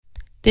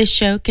This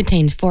show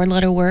contains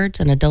 4-letter words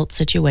and adult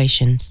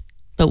situations.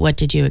 But what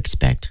did you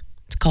expect?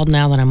 It's called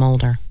Now That I'm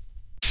Older.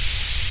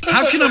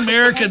 How can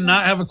America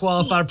not have a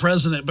qualified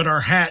president, but our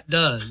hat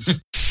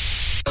does?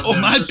 Oh,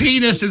 my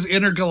penis is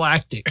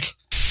intergalactic.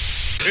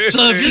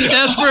 So if you're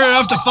desperate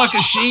enough to fuck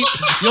a sheep,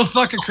 you'll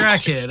fuck a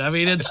crackhead. I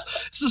mean, it's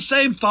the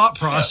same thought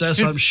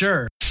process, I'm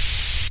sure.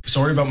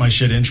 Sorry about my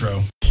shit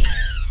intro.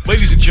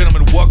 Ladies and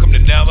gentlemen, welcome to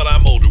Now That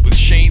I'm Older with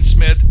Shane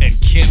Smith and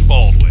Ken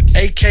Baldwin.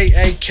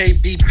 A.K.A.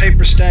 KB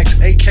Paper Stacks,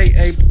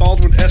 A.K.A.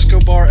 Baldwin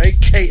Escobar,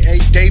 A.K.A.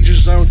 Danger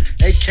Zone,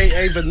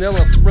 A.K.A. Vanilla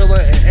Thriller,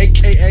 and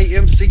A.K.A.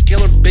 MC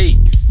Killer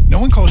B. No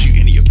one calls you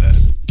any of that.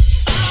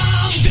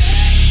 I'm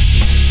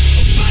vexed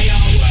by your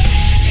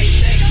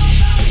ways. Think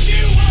about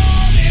you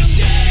all damn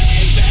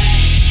day,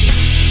 vexed.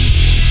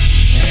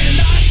 And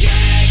I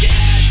can't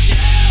get you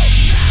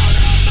out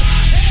of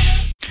my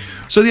head.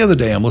 So the other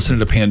day, I'm listening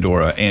to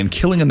Pandora, and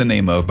Killing in the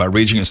Name Of by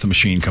Rage Against the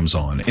Machine comes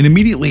on, and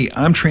immediately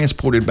I'm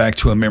transported back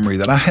to a memory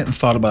that I hadn't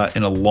thought about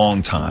in a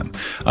long time.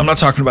 I'm not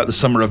talking about the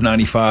summer of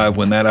 95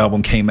 when that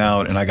album came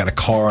out and I got a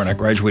car and I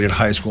graduated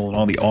high school and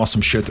all the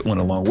awesome shit that went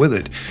along with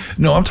it.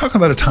 No, I'm talking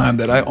about a time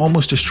that I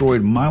almost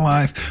destroyed my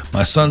life,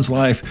 my son's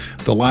life,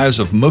 the lives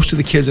of most of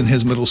the kids in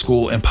his middle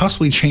school, and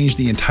possibly changed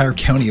the entire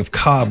county of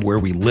Cobb where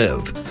we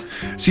live.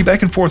 See,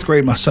 back in 4th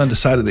grade, my son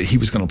decided that he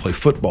was going to play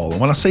football. And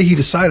when I say he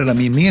decided, I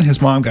mean me and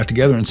his mom got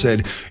together and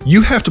said,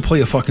 you have to play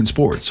a fucking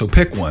sport. So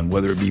pick one,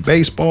 whether it be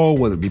baseball,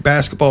 whether it be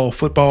basketball,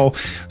 football,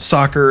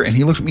 soccer. And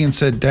he looked at me and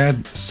said,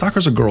 Dad,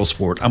 soccer's a girl's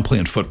sport. I'm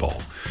playing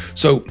football.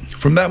 So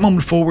from that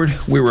moment forward,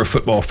 we were a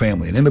football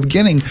family. And in the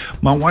beginning,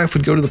 my wife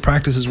would go to the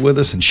practices with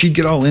us and she'd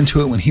get all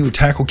into it when he would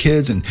tackle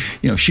kids and,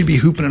 she'd be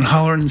hooping and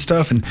hollering and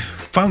stuff. And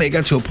finally it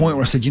got to a point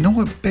where I said, you know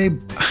what, babe,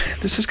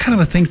 this is kind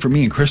of a thing for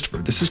me and Christopher.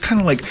 This is kind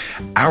of like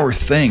our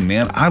thing,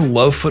 man. I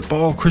love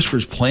football.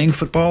 Christopher's playing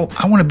football.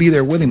 I want to be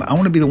there with him. I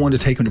want to be the one to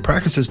take him to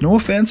practices. No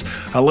offense.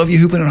 I love you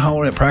hooping and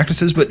hollering at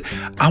practices, but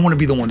I want to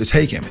be the one to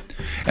take him.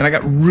 And I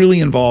got really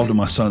involved in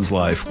my son's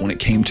life when it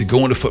came to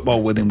going to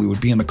football with him. We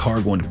would be in the car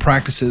going to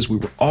practices. We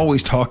were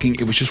always talking.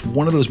 It was just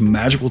one of those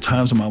magical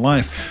times in my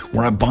life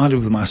where I bonded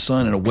with my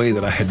son in a way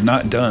that I had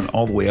not done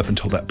all the way up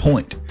until that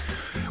point.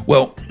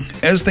 Well,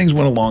 as things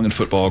went along in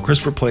football,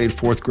 Christopher played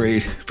 4th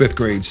grade, 5th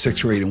grade,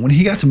 6th grade, and when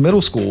he got to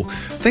middle school,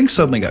 things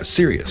suddenly got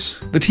serious.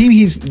 The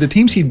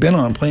teams he'd been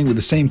on playing with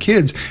the same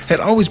kids had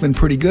always been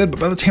pretty good, but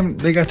by the time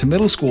they got to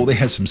middle school, they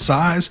had some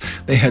size,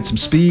 they had some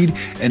speed,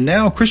 and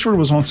now Christopher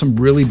was on some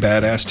really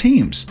badass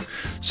teams.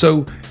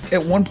 So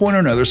at one point or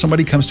another,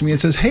 somebody comes to me and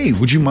says, hey,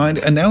 would you mind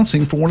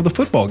announcing for one of the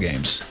football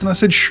games? And I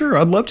said, sure,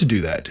 I'd love to do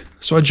that.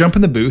 So I jump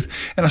in the booth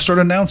and I start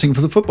announcing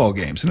for the football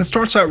games. And it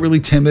starts out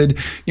really timid.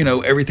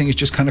 Everything is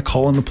just kind of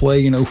calling the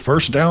play,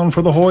 first down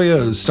for the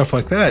Hoyas, stuff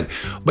like that.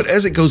 But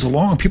as it goes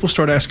along, people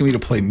start asking me to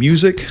play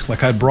music.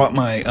 Like I brought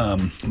my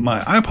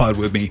iPod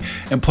with me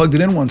and plugged it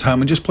in one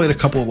time and just played a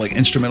couple of like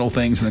instrumental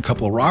things and a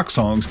couple of rock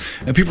songs.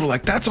 And people were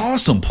like, that's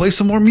awesome. Play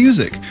some more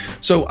music.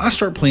 So I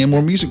start playing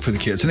more music for the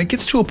kids. And it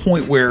gets to a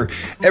point where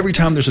every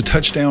time there's a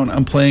touchdown,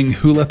 I'm playing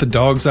Who Let the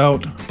Dogs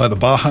Out by the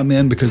Baja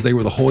Men because they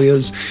were the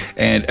Hoyas.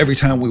 And every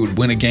time we would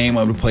win a game,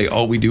 I would play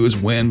All We Do Is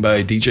Win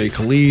by DJ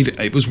Khaled.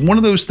 It was one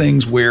of those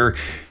things where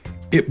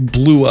it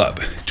blew up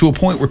to a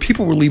point where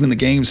people were leaving the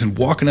games and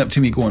walking up to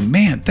me going,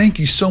 man, thank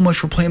you so much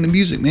for playing the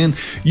music, man.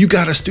 You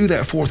got us through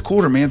that 4th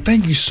quarter, man.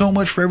 Thank you so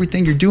much for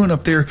everything you're doing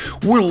up there.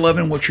 We're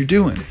loving what you're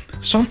doing.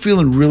 So I'm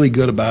feeling really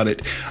good about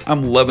it.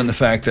 I'm loving the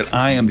fact that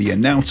I am the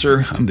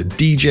announcer, I'm the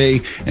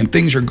DJ, and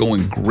things are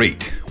going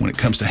great when it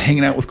comes to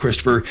hanging out with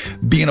Christopher,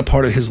 being a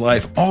part of his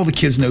life. All the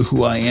kids know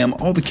who I am.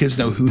 All the kids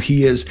know who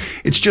he is.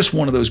 It's just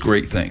one of those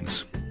great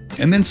things.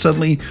 And then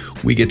suddenly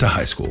we get to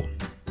high school.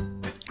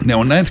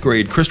 Now in 9th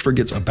grade, Christopher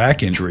gets a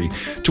back injury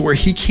to where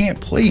he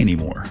can't play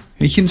anymore.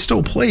 He can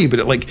still play,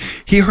 but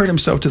he hurt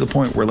himself to the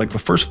point where the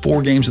first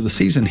 4 games of the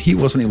season, he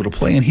wasn't able to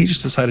play and he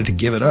just decided to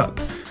give it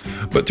up.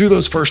 But through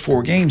those first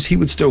 4 games, he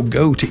would still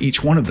go to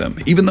each one of them.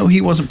 Even though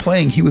he wasn't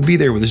playing, he would be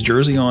there with his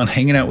jersey on,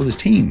 hanging out with his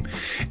team.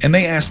 And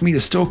they asked me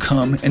to still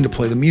come and to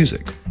play the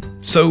music.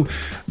 So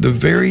the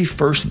very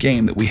first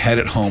game that we had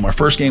at home, our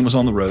first game was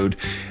on the road.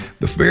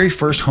 The very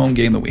first home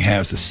game that we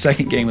have is the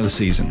second game of the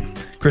season.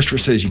 Christopher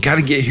says, you got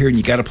to get here and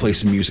you got to play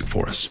some music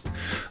for us.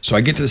 So I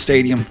get to the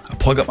stadium, I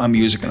plug up my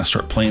music and I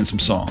start playing some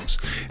songs.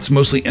 It's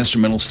mostly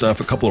instrumental stuff,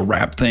 a couple of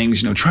rap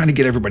things, trying to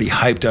get everybody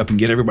hyped up and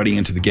get everybody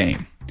into the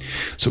game.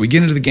 So we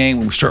get into the game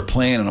and we start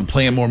playing and I'm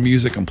playing more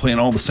music. I'm playing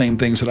all the same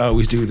things that I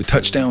always do, the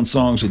touchdown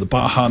songs with the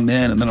Baja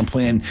Men. And then I'm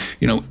playing,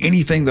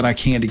 anything that I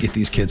can to get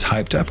these kids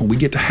hyped up. And we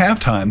get to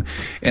halftime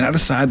and I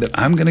decide that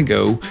I'm going to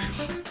go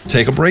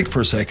take a break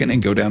for a second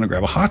and go down and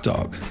grab a hot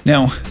dog.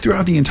 Now,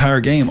 throughout the entire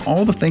game,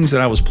 all the things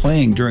that I was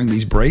playing during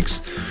these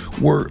breaks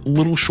were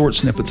little short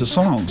snippets of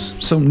songs.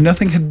 So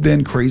nothing had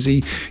been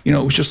crazy. It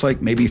was just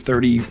like maybe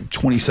 30,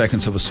 20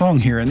 seconds of a song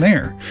here and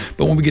there.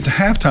 But when we get to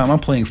halftime, I'm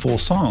playing full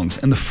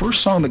songs. And the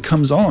first song that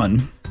comes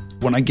on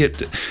when I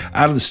get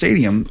out of the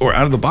stadium or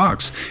out of the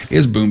box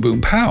is Boom Boom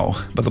Pow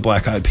by the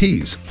Black Eyed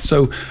Peas.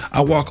 So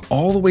I walk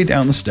all the way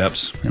down the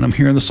steps and I'm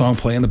hearing the song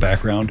play in the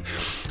background.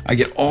 I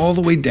get all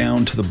the way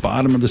down to the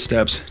bottom of the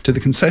steps to the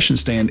concession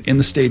stand in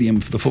the stadium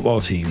for the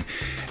football team,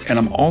 and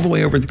I'm all the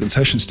way over at the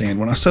concession stand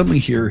when I suddenly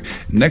hear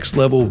next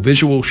level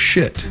visual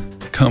shit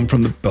come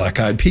from the Black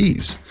Eyed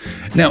Peas.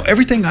 Now,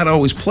 everything I'd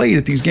always played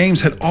at these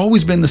games had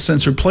always been the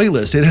censored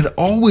playlist. It had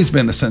always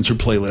been the censored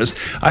playlist.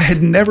 I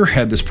had never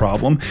had this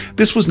problem.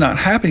 This was not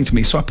happening to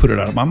me, so I put it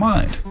out of my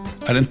mind.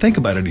 I didn't think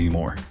about it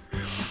anymore.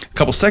 A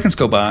couple seconds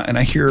go by and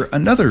I hear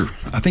another,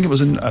 I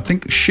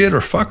think shit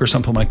or fuck or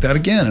something like that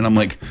again. And I'm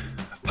like,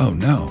 oh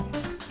no.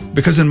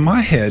 Because in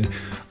my head,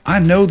 I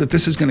know that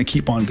this is going to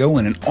keep on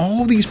going, and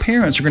all these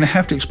parents are going to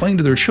have to explain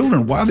to their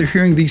children why they're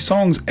hearing these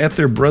songs at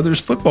their brother's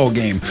football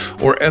game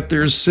or at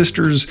their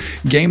sister's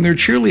game they're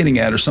cheerleading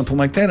at or something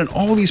like that. And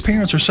all these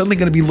parents are suddenly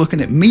going to be looking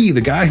at me,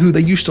 the guy who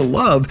they used to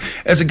love,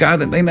 as a guy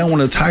that they now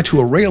want to tie to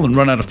a rail and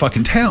run out of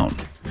fucking town.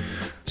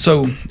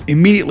 So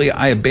immediately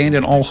I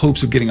abandon all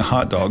hopes of getting a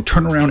hot dog,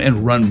 turn around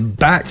and run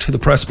back to the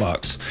press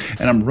box.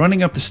 And I'm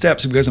running up the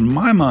steps because in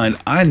my mind,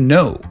 I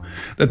know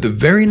that the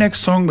very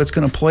next song that's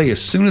going to play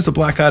as soon as the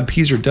Black Eyed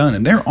Peas are done,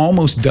 and they're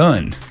almost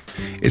done,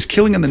 is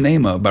Killing in the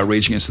Name Of by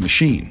Rage Against the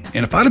Machine.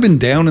 And if I'd have been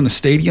down in the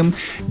stadium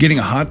getting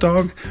a hot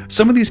dog,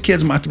 some of these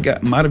kids might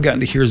have gotten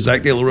to hear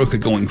Zach De La Rocha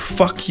going,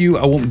 "Fuck you,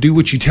 I won't do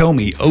what you tell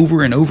me,"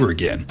 over and over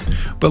again.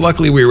 But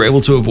luckily we were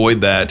able to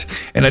avoid that.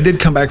 And I did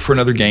come back for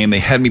another game. They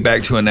had me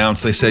back to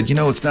announce. They said,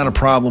 it's not a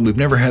problem. We've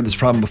never had this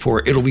problem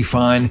before. It'll be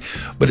fine.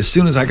 But as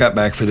soon as I got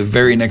back for the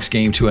very next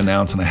game to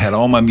announce, and I had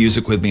all my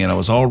music with me and I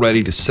was all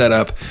ready to set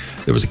up,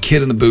 there was a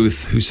kid in the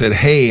booth who said,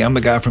 "Hey, I'm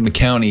the guy from the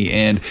county,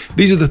 and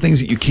these are the things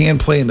that you can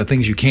play and the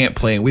things you can't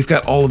play, and we've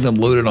got all of them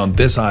loaded on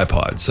this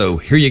iPod, so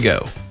here you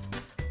go."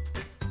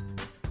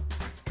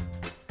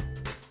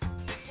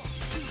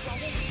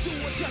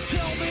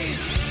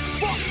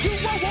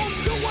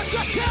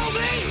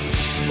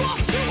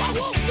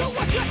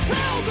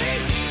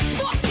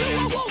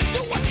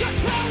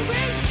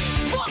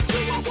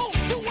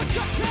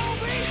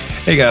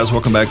 Hey guys,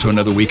 welcome back to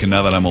another week in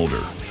Now That I'm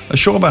Older, a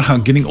show about how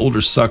getting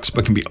older sucks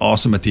but can be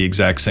awesome at the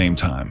exact same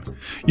time.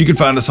 You can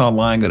find us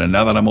online. Go to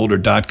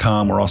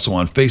nowthatimolder.com. We're also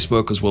on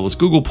Facebook as well as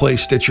Google Play,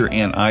 Stitcher,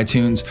 and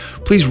iTunes.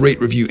 Please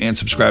rate, review, and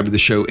subscribe to the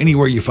show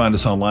anywhere you find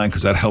us online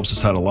because that helps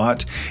us out a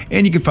lot.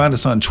 And you can find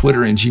us on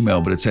Twitter and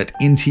Gmail, but it's at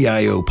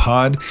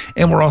NTIOPod.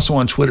 And we're also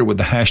on Twitter with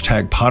the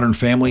hashtag Podern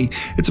Family.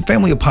 It's a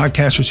family of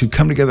podcasters who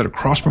come together to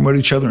cross-promote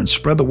each other and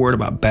spread the word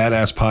about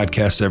badass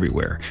podcasts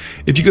everywhere.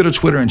 If you go to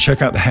Twitter and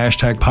check out the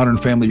hashtag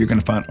Podern Family, you're going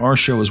to find our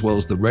show as well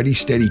as the Ready,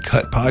 Steady,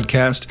 Cut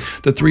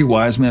podcast, the Three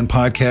Wise Men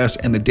podcast,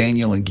 and the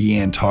Daniel and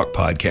Guillen Talk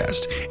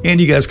podcast.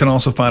 And you guys can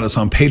also find us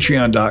on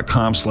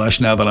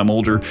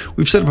patreon.com/nowthatimolder.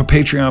 We've set up a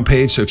Patreon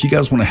page, so if you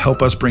guys want to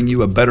help us bring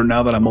you a better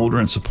Now That I'm Older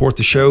and support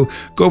the show,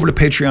 go over to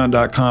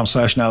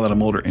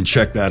patreon.com/nowthatimolder and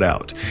check that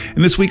out.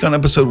 And this week on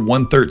episode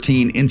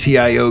 113,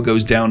 NTIO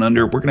Goes Down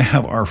Under, we're going to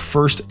have our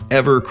first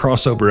ever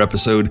crossover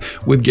episode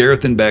with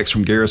Gareth and Bex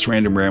from Gareth's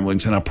Random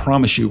Ramblings, and I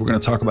promise you we're going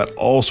to talk about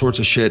all sorts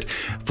of shit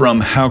from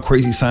how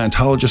crazy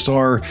Scientologists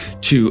are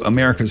to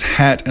America's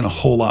hat and a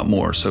whole lot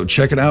more. So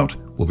check it out.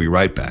 We'll be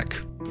right back.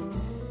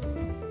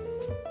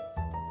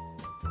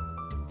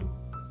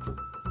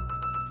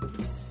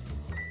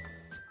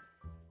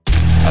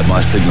 At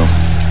my signal,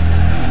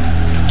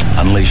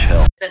 unleash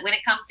hell. But when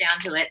it comes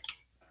down to it,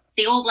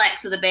 the All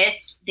Blacks are the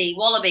best, the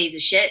Wallabies are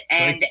shit,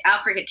 and our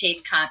cricket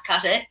team can't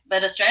cut it,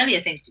 but Australia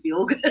seems to be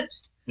all good.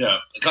 Yeah,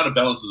 it kind of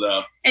balances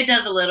out. It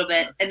does a little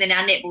bit, and then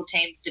our netball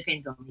teams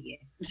depends on the year.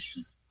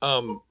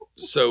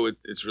 So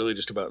it's really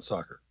just about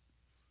soccer.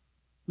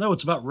 No,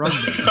 it's about rugby.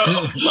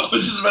 I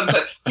was just about to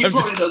say, he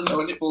probably doesn't know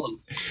what netball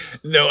is.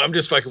 No, I'm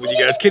just fucking with you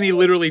guys. Kenny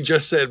literally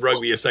just said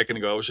rugby a second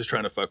ago. I was just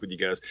trying to fuck with you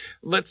guys.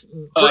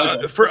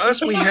 For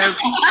us, we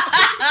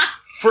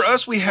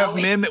have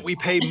men that we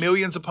pay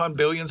millions upon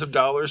billions of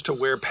dollars to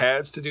wear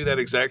pads to do that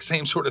exact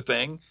same sort of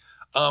thing.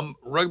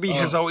 Rugby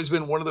has always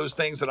been one of those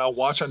things that I'll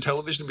watch on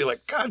television and be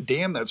like, God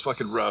damn, that's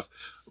fucking rough.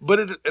 But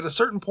at a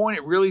certain point,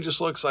 it really just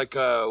looks like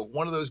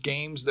one of those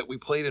games that we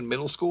played in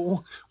middle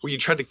school where you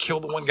tried to kill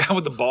the one guy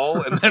with the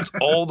ball, and that's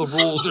all the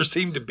rules there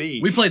seem to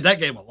be. We played that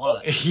game a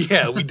lot.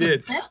 Yeah, we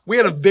did. We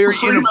had a very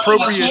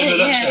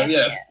inappropriate...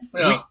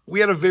 Yeah. We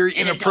had a very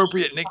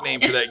inappropriate nickname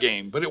for that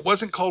game, but it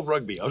wasn't called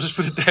rugby. I'll just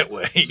put it that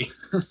way.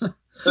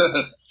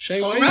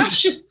 Shane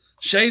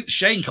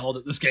called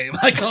it this game.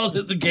 I called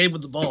it the game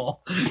with the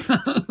ball.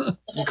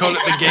 You called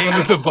it the game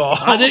with the ball?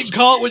 I didn't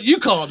call it what you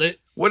called it.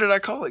 What did I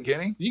call it,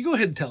 Kenny? You go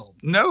ahead and tell them.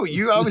 No,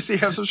 you obviously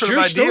have some sort of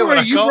It's your idea what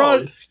I story.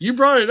 called. You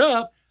brought it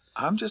up.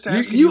 I'm just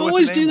asking You what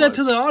always the do name that was.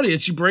 to the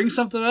audience. You bring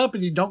something up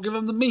and you don't give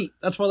them the meat.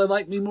 That's why they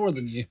like me more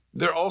than you.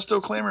 They're all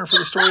still clamoring for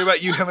the story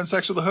about you having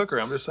sex with a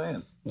hooker. I'm just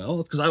saying.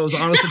 Well, because I was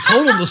honest and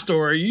told them the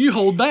story. You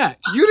hold back.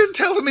 You didn't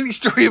tell them any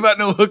story about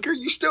no hooker.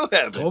 You still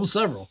haven't. Told them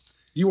several.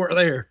 You weren't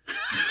there.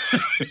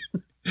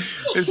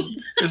 This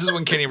is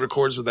when Kenny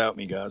records without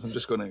me, guys. I'm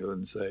just going to go ahead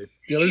and say.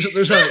 Yeah,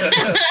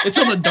 it's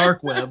on the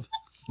dark web.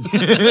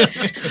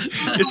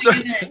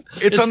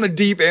 It's on the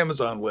deep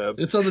Amazon web.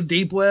 It's on the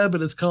deep web,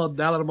 and it's called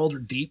Now That I'm Older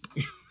Deep.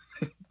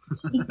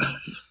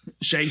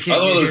 Shane I can't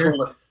thought get they were here.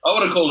 calling it I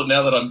would have called it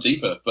Now That I'm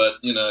Deeper, but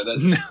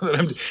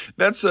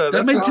that's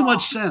that makes too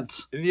much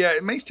sense. Yeah,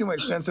 it makes too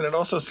much sense, and it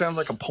also sounds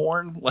like a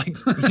porn, like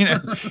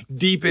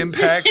Deep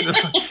Impact,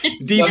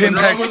 Deep Nothing wrong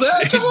Impact, with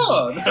that. Come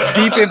on.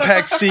 Deep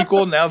Impact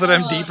sequel. Now That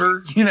I'm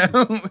Deeper,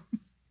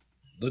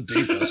 The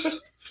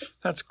deepest.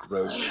 That's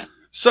gross.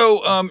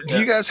 So, do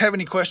you guys have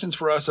any questions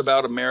for us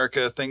about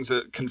America? Things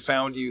that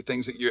confound you?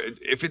 Things that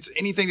if it's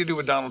anything to do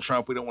with Donald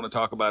Trump, we don't want to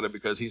talk about it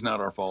because he's not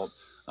our fault.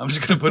 I'm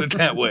just going to put it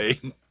that way.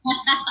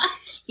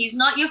 He's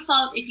not your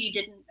fault if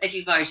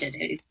you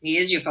voted. He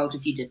is your fault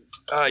if you didn't.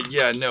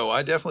 Yeah, no,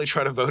 I definitely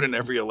try to vote in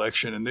every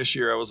election. And this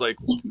year I was like,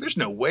 there's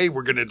no way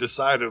we're going to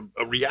decide a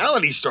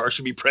reality star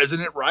should be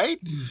president, right?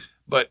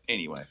 But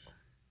anyway.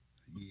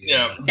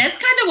 Yeah. That's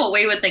kind of what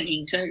we were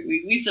thinking too.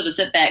 We sort of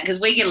sit back because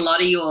we get a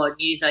lot of your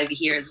news over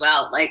here as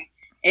well. Like,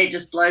 it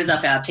just blows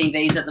up our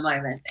TVs at the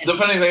moment. The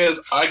funny thing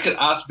is, I could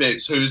ask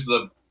Bex who's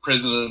the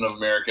president of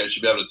America.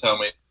 She'd be able to tell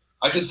me.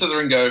 I could sit there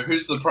and go,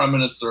 who's the prime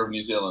minister of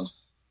New Zealand?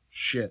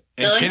 Shit.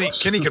 And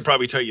Kenny could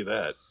probably tell you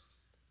that.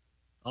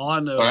 All I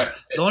know, Right.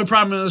 the only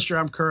prime minister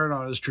I'm current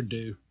on is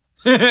Trudeau.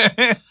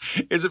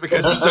 Is it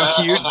because he's so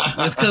cute?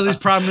 It's because he's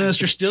prime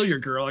minister, still your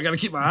girl. I got to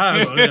keep my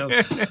eyes on him.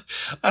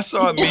 I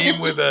saw a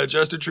meme with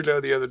Justin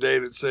Trudeau the other day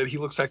that said he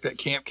looks like that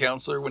camp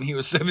counselor when he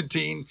was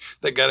 17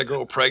 that got a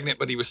girl pregnant,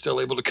 but he was still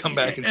able to come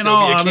back and In still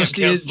all be a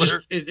honesty, camp it,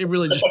 counselor. it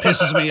really just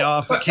pisses me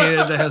off that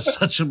Canada has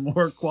such a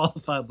more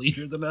qualified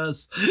leader than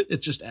us.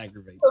 It just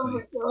aggravates Oh me.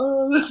 my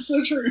god, that's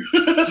so true.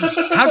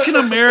 How can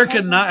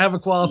America not have a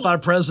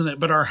qualified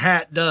president, but our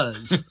hat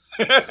does?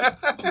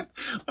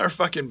 Our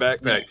fucking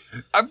backpack.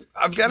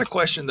 I've got a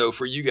question though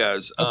for you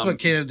guys. That's what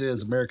Canada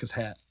is, America's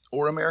hat.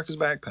 Or America's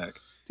backpack.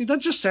 Dude, that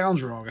just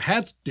sounds wrong. A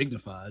hat's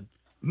dignified.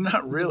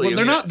 Not really. Well,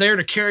 they're not there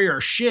to carry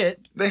our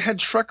shit. They had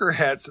trucker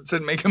hats that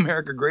said "Make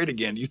America Great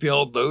Again." Do you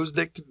feel those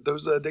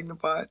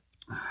dignified?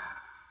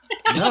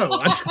 No,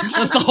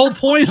 that's the whole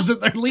point, is that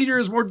their leader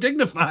is more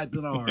dignified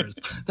than ours.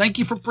 Thank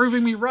you for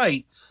proving me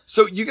right.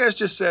 So you guys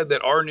just said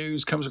that our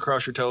news comes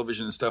across your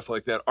television and stuff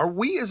like that. Are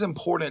we as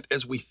important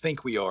as we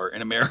think we are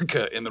in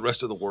America and the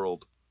rest of the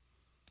world?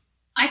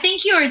 I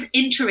think you're as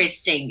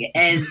interesting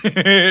as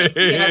That's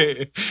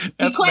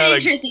you're quite not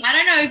interesting. I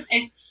don't know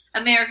if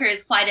America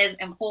is quite as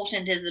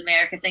important as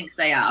America thinks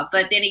they are,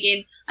 but then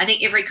again, I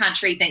think every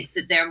country thinks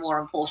that they're more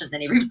important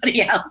than everybody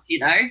else. You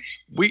know,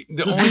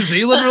 Does New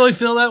Zealand really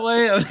feel that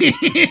way? I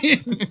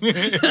mean,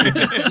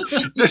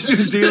 Does New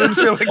Zealand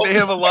feel like they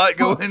have a lot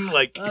going,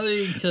 like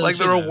like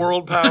they're a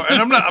world power? And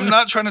I'm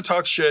not trying to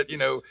talk shit,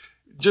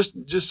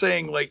 just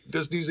saying, like,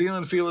 does New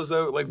Zealand feel as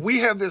though, like, we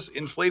have this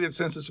inflated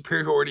sense of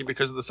superiority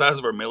because of the size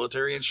of our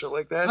military and shit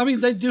like that? I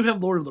mean, they do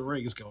have Lord of the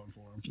Rings going for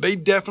them. They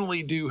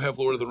definitely do have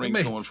Lord of the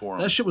Rings going for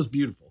them. That shit was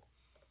beautiful.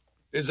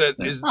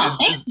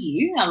 thank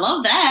you. I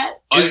love that.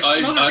 Lord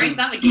of the Rings,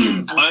 I'm a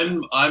kid.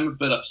 I'm a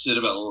bit upset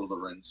about Lord of the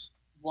Rings.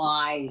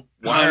 Why?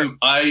 When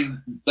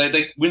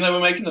they were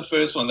making the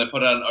first one, they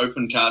put out an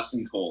open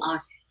casting call,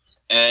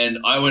 and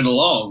I went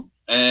along,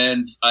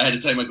 and I had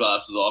to take my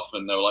glasses off,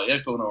 and they were like, "Yeah,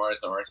 cool, no worries,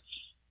 no worries."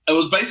 It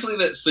was basically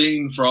that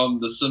scene from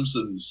The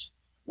Simpsons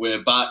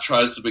where Bart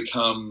tries to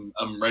become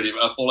a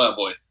Fallout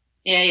Boy.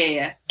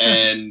 Yeah.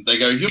 And they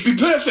go, "You'd be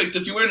perfect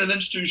if you weren't an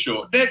inch too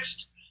short."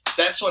 Next,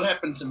 that's what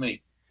happened to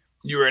me.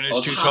 You were an I inch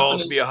was too half tall an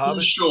to be a inch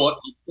hobbit? Too short.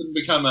 I couldn't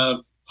become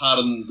a part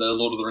in the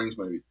Lord of the Rings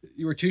movie.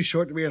 You were too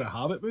short to be in a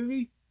Hobbit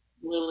movie?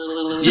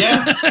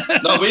 Yeah.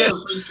 No,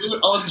 I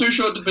was too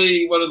short to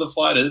be one of the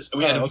fighters,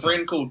 and we had a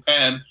friend called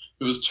Pam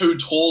who was too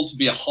tall to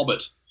be a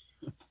hobbit.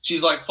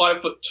 She's like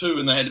 5'2",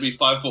 and they had to be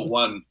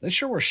 5'1". They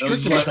sure were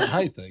strict about that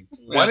height thing.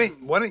 Why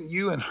didn't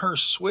you and her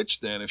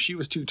switch then? If she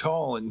was too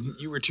tall and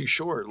you were too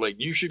short, like,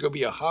 you should go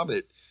be a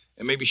hobbit,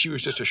 and maybe she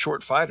was just a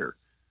short fighter.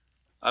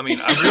 I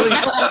mean,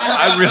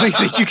 I really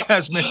think you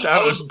guys missed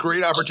out on this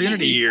great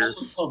opportunity here.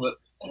 What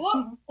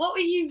were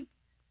you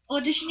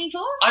auditioning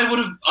for? I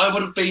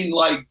would have been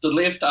like the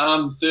left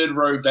arm, third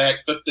row back,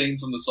 15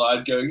 from the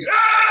side, going.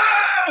 Ah!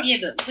 Yeah,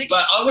 but which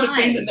But I would have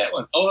been side? in that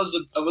one. I was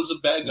a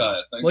bad guy,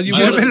 I think. Well, you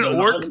would have would've been an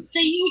orc. So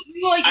you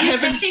I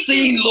haven't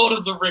seen Lord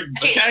of the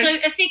Rings, okay? So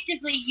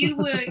effectively, you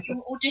were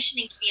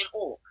auditioning to be an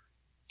orc.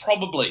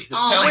 Probably. It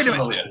Oh, sounds Wait a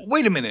familiar. minute.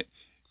 Wait a minute.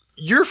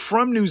 You're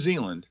from New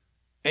Zealand,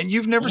 and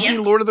you've never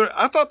seen Lord of the...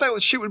 I thought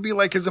that shit would be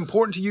like as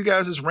important to you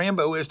guys as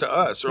Rambo is to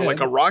us, or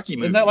like a Rocky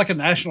movie. Isn't that like a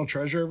national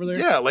treasure over there?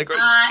 Yeah, like,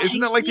 isn't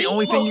that like the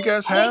only thing you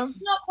guys have?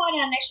 It's not quite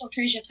our national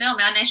treasure film.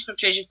 Our national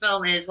treasure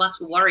film is Once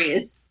We're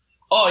Warriors.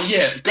 Oh,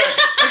 yeah. Great.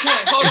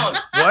 Okay, hold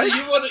on. What? So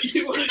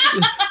you want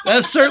to...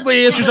 That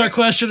certainly answers our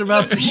question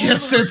about the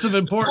sense of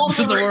importance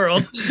in the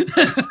world.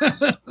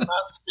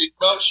 Big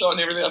belt shot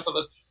and everything else on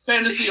this.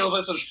 Fantasy, all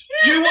that sort of...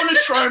 You want to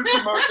try and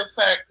promote the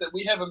fact that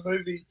we have a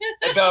movie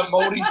about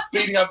Maldives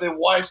beating up their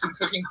wives and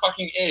cooking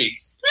fucking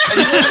eggs. And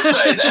you want to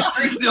say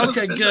that's...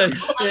 Okay, good.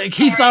 Yeah,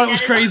 Keith thought it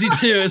was crazy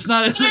too. It's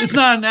not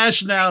a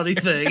nationality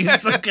thing.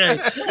 It's okay.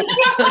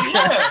 It's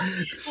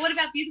okay. What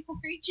about Beautiful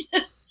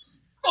Creatures?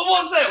 Oh,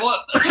 what's that?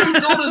 What? Two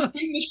daughters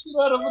beating the shit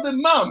out of their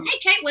mum. Hey,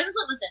 Kate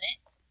Winslet was in it.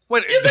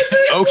 What?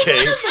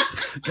 Okay.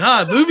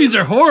 God, movies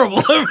are horrible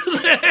over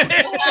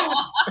there.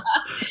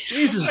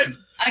 Jesus.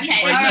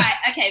 Okay, all right.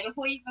 Okay,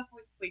 before we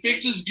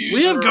Pixar's views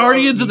We have are-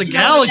 Guardians of the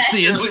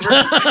Galaxy and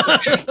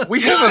stuff. We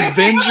have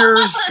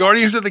Avengers,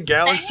 Guardians of the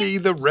Galaxy,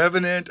 The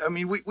Revenant. I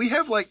mean, we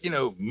have like, you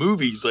know,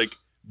 movies, like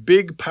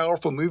big,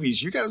 powerful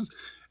movies. You guys,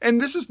 and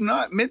this is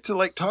not meant to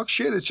like talk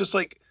shit. It's just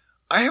like,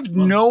 I have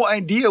no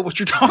idea what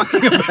you're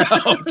talking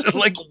about,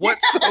 like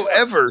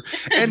whatsoever.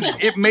 And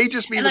it may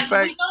just be the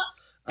fact.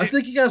 I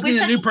think you guys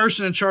need a new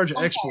person in charge of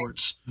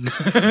exports.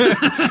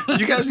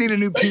 You guys need a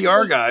new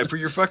PR guy for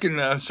your fucking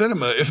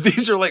cinema. If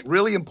these are like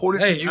really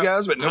important to you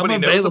guys, but nobody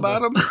knows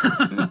about them.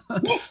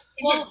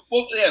 Well,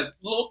 yeah.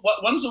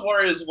 Once the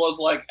Warriors was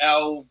like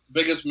our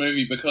biggest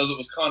movie because it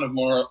was kind of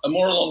more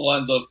along the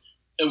lines of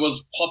it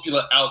was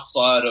popular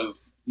outside of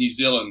New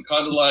Zealand,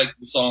 kind of like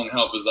the song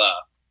 "How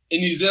Bizarre."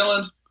 In New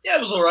Zealand, yeah,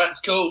 it was all right. It's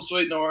cool,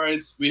 sweet, no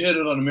worries. We heard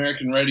it on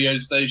American radio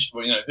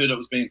station. You know, heard it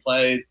was being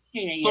played.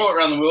 Saw it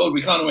around the world.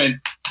 We kind of went,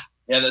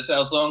 yeah, that's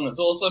our song. It's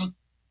awesome.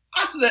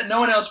 After that, no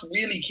one else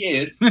really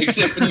cared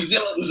except for New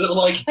Zealanders that were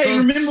like, hey,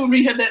 remember when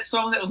we had that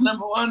song that was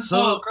number one?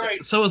 So,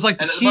 great. So it was like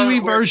the Kiwi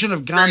version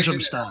of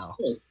Gangnam Style.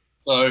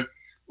 So,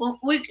 well,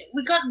 we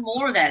got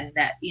more than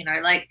that, you know,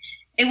 like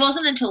it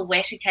wasn't until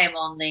Weta came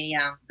on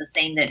the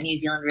scene that New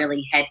Zealand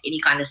really had any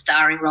kind of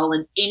starring role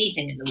in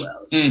anything in the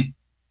world. Mm.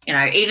 You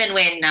know, even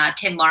when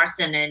Tim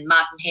Morrison and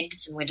Martin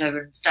Henderson went over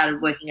and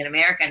started working in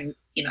America, and,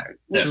 you know,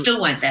 we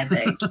still weren't that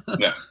big.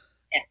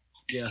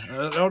 Yeah,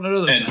 I don't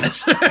know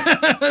those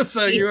guys.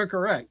 So you are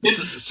correct.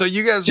 So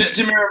you guys...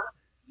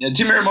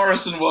 Tamara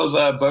Morrison was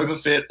Boba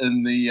Fett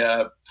in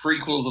the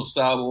prequels of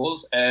Star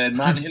Wars, and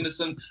Martin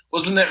Henderson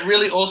was in that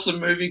really awesome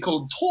movie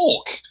called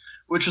Talk,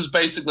 which was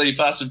basically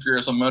Fast and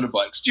Furious on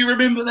motorbikes. Do you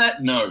remember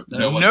that? No,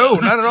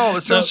 not at all.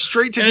 It sounds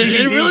straight to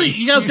DVD. Really,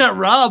 you guys got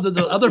robbed that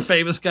the other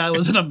famous guy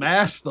was in a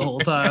mask the whole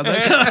time.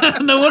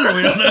 No wonder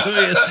we don't know who he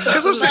is.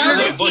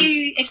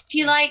 If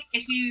you like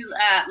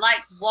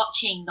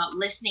watching, not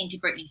listening to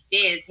Britney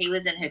Spears, he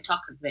was in her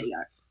Toxic video.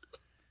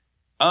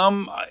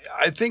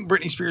 I think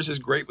Britney Spears is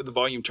great with the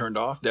volume turned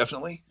off.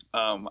 Definitely.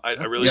 I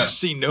really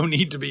see no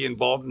need to be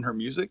involved in her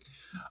music.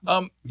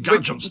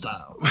 Gangnam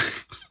Style.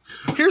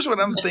 Here's what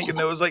I'm thinking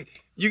though: is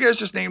like you guys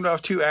just named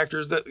off two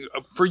actors that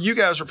for you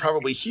guys are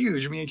probably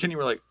huge. Me and Kenny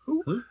were like,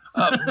 who?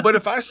 But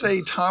if I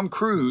say Tom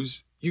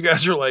Cruise, you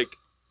guys are like,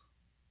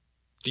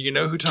 do you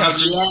know who Tom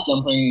Cruise is?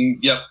 Something,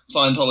 yep,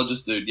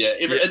 Scientologist dude. Yeah,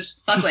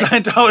 it's a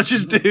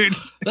Scientologist dude.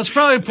 That's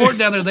probably important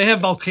down there. They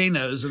have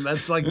volcanoes, and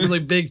that's like really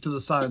big to the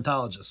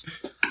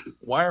Scientologists.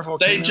 Why are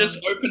volcanoes? They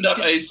just opened up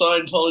a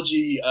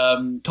Scientology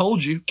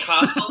told you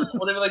castle,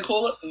 whatever they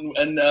call it,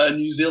 in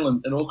New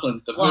Zealand, in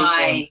Auckland. The first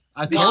one.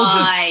 I told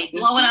you.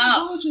 Blow it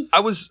up. I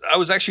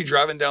was actually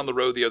driving down the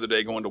road the other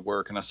day going to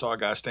work, and I saw a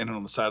guy standing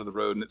on the side of the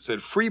road, and it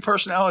said "free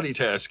personality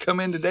test. Come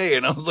in today."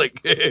 And I was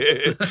like,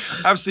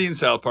 "I've seen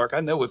South Park.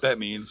 I know what that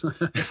means." Wait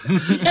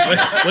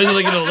till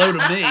they get a load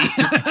of me.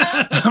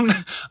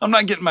 I'm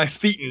not getting my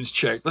thetans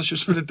checked. Let's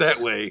just put it that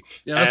way.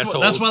 Yeah,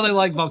 that's why they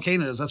like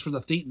volcanoes. That's where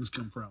the thetans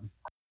come from.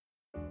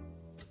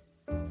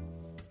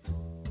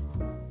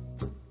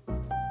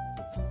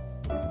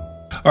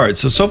 All right,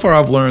 so far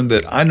I've learned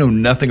that I know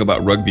nothing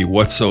about rugby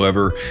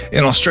whatsoever.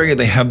 In Australia,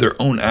 they have their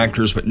own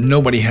actors, but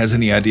nobody has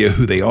any idea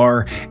who they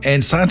are,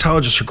 and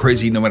Scientologists are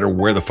crazy no matter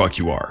where the fuck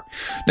you are.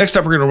 Next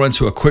up, we're going to run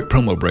to a quick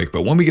promo break,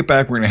 but when we get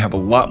back, we're going to have a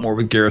lot more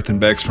with Gareth and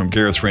Bex from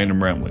Gareth's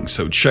Random Ramblings,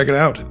 so check it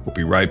out. We'll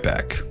be right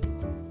back.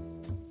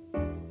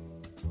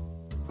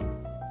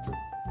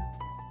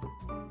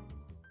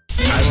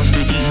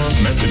 After these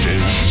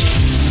messages,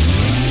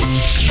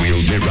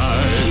 we'll be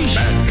right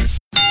back.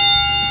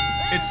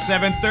 It's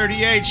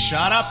 7:38.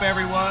 Shut up,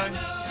 everyone.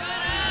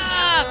 Shut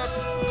up.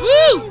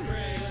 Woo!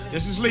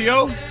 This is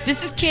Leo.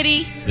 This is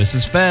Kitty. This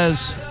is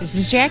Fez. This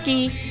is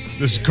Jackie.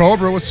 This is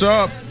Cobra. What's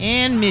up?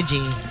 And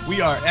Midgie.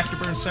 We are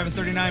Afterburn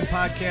 739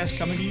 Podcast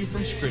coming to you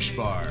from Scrish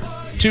Bar.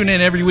 Tune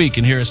in every week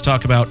and hear us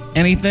talk about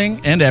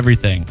anything and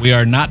everything. We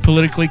are not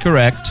politically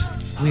correct.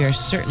 We are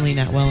certainly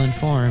not well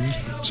informed.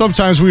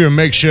 Sometimes we will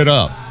make shit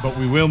up. But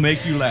we will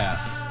make you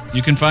laugh.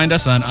 You can find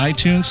us on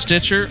iTunes,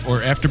 Stitcher, or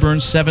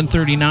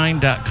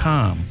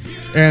Afterburn739.com.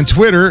 And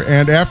Twitter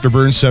and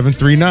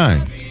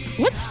Afterburn739.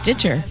 What's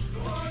Stitcher?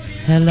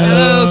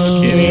 Hello,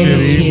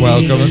 Kitty.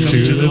 Welcome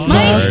to the party.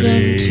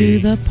 Welcome to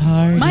the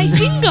party. My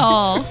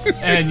jingle.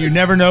 And you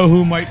never know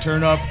who might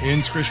turn up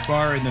in Scrish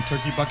Bar in the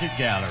Turkey Bucket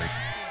Gallery.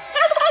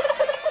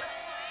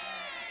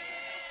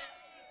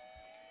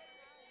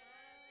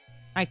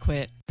 I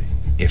quit.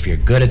 If you're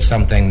good at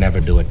something, never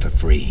do it for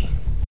free.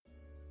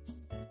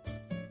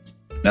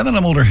 Now That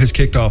I'm Older has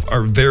kicked off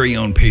our very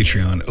own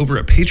Patreon over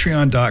at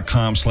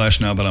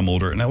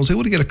patreon.com/nowthati'molder, and I was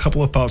able to get a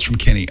couple of thoughts from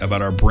Kenny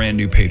about our brand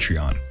new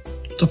Patreon.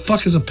 The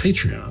fuck is a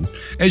Patreon?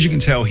 As you can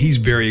tell, he's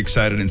very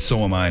excited, and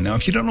so am I. Now,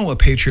 if you don't know what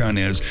Patreon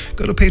is,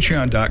 go to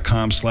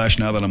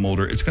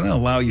patreon.com/nowthatimolder. It's going to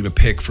allow you to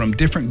pick from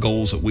different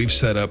goals that we've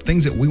set up,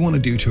 things that we want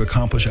to do to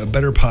accomplish a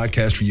better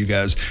podcast for you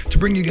guys, to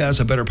bring you guys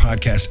a better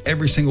podcast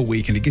every single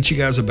week, and to get you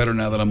guys a better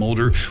Now That I'm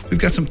Older. We've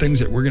got some things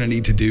that we're going to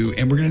need to do,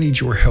 and we're going to need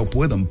your help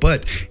with them.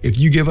 But if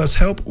you give us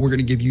help, we're going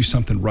to give you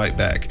something right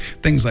back.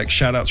 Things like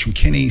shout outs from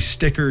Kenny,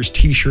 stickers,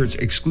 t-shirts,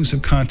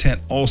 exclusive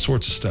content, all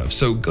sorts of stuff.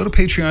 So go to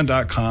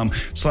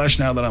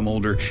patreon.com/nowthatimolder.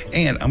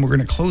 And we're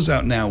going to close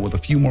out now with a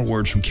few more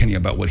words from Kenny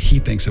about what he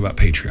thinks about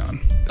Patreon.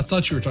 I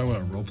thought you were talking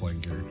about a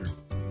role-playing character.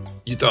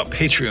 You thought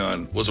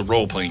Patreon was a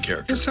role-playing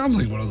character? It sounds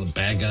like one of the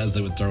bad guys they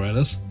would throw at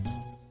us.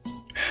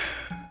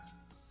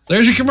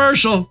 There's your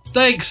commercial.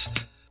 Thanks.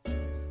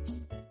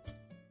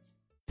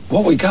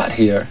 What we got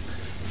here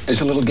is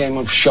a little game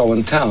of show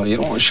and tell. You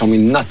don't want to show me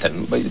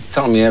nothing, but you're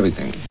telling me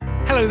everything.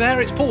 Hello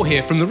there, it's Paul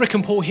here from the Rick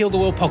and Paul Heal the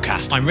World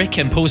podcast. I'm Rick,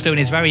 and Paul's doing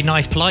his very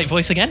nice, polite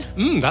voice again.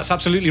 That's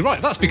absolutely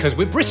right. That's because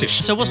we're British.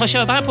 So what's our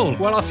show about, Paul?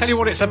 Well, I'll tell you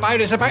what it's about.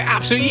 It's about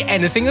absolutely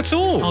anything at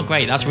all. Oh,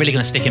 great. That's really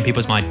going to stick in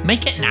people's mind.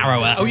 Make it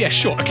narrower. Oh, yeah,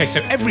 sure. Okay,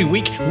 so every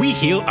week we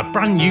heal a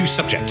brand new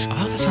subject.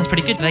 Oh, that sounds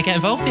pretty good. Do they get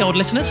involved, the old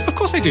listeners? Of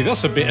course they do. They'll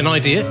submit an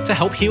idea to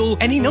help heal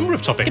any number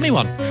of topics. Give me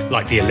one.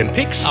 Like the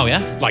Olympics. Oh,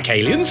 yeah? Like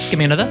aliens. Give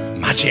me another.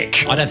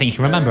 Magic. I don't think you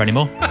can remember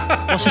anymore.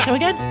 What's the show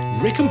again?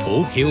 Rick and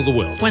Paul Heal the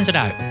World. When's it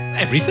out?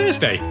 Every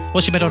Thursday.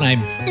 What's your middle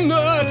name?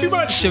 No, too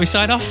much. Shall we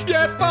sign off?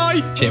 Yeah, bye.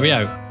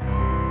 Cheerio.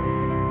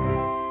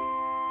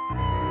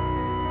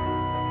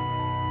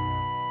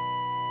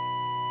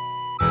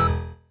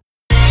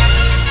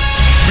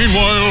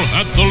 Meanwhile,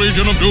 at the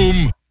Legion of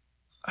Doom.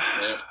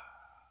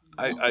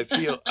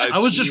 I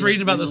was just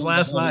reading about this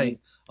last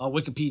night on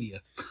Wikipedia.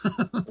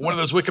 One of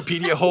those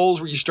Wikipedia holes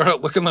where you start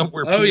out looking up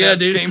where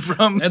peanuts came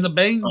from. And the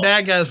main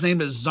bad guy's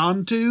name is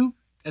Zontu,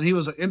 and he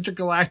was an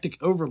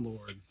intergalactic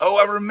overlord. Oh,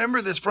 I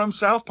remember this from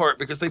South Park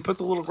because they put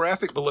the little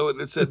graphic below it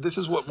that said, this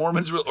is what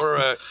Mormons,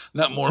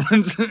 not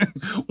Mormons,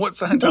 what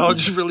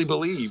Scientologists really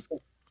believe.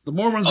 The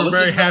Mormons were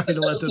very happy to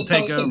let them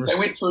take over. They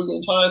went through the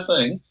entire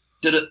thing,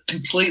 did it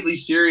completely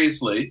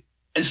seriously,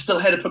 and still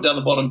had to put down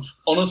the bottom,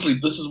 honestly,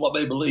 this is what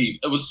they believe.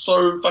 It was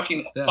so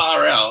fucking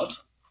far out.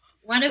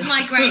 One of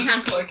my great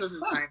uncles was a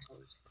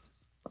Scientologist.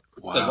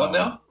 Wow. So what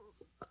now?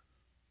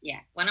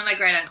 Yeah, one of my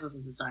great uncles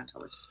was a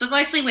Scientologist. But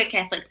mostly we're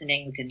Catholics and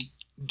Anglicans.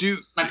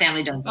 My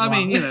family don't belong. I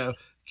mean, you know,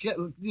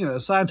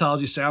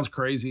 Scientology sounds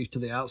crazy to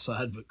the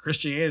outside, but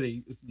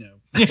Christianity,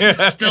 is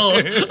still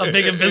a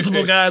big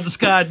invisible guy in the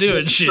sky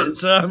doing shit.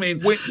 So, I mean,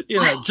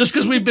 just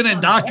because we've been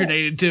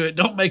indoctrinated to it,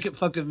 don't make it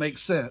fucking make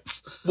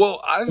sense.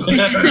 Well,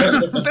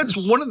 that's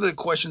one of the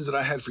questions that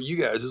I had for you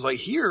guys is like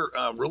here,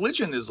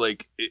 religion is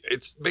like,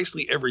 it's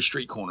basically every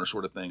street corner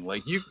sort of thing.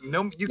 Like you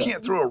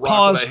can't throw a rock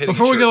Pause. without hitting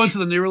Before we go church. into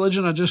the new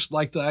religion, I just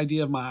like the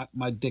idea of my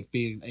dick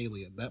being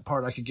alien. That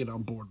part I could get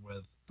on board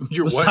with.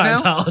 Your with what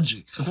now?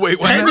 Scientology. Wait,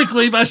 what now?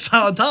 Technically, by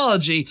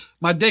Scientology,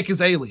 my dick is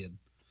alien.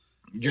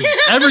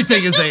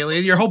 Everything is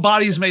alien. Your whole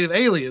body is made of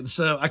aliens.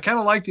 So I kind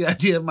of like the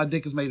idea of my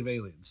dick is made of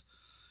aliens.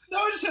 No,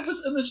 I just have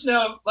this image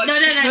now of like No,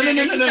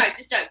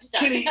 just don't.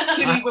 Kenny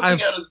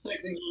whipping out his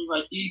technically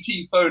like ET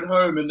phone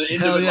home and the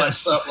end Hell of it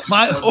yes. lights up.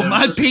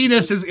 My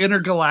penis is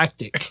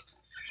intergalactic.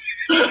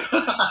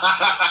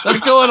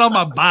 That's going on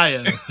my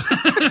bio.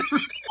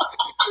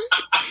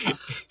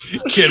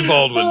 Ken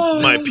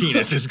Baldwin, my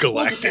penis is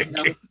galactic.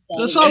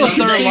 That's on the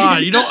third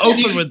line. You don't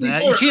open with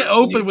that. You can't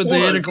open with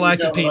the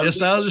intergalactic penis.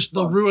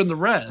 They'll ruin the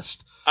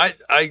rest. I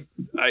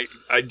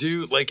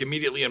do like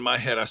immediately in my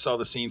head. I saw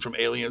the scene from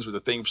Aliens where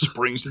the thing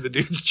springs to the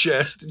dude's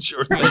chest and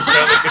short his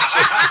stomach.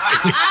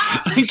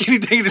 And Kenny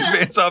taking his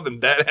pants off and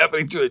that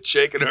happening to a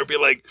chick and her be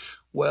like,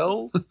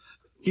 "Well,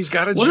 he's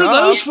got a what job." What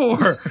are those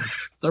for?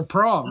 They're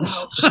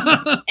prongs.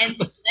 And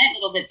to that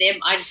little bit there,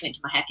 I just went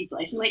to my happy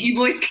place and let you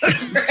boys go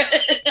for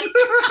it.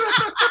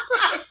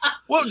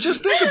 Well,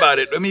 just think about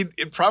it. I mean,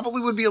 it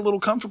probably would be a little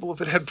comfortable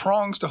if it had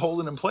prongs to hold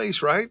it in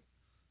place, right?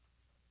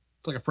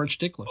 It's like a French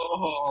tickler.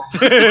 Oh.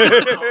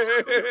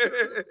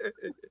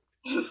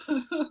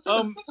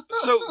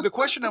 So the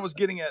question I was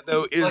getting at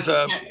though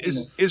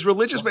is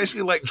religious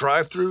basically like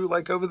drive-through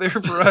like over there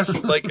for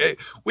us? Like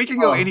we can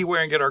go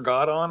anywhere and get our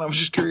God on. I'm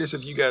just curious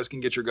if you guys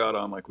can get your God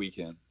on like we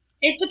can.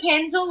 It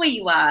depends on where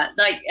you are.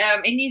 Like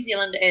in New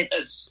Zealand,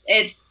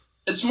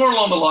 it's more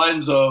along the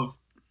lines of,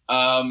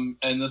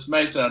 and this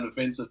may sound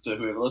offensive to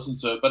whoever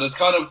listens to it, but it's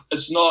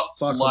not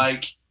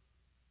like,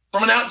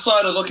 from an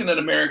outsider looking at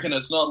American,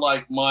 it's not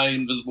like my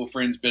invisible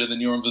friend's better than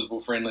your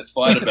invisible friend, let's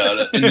fight about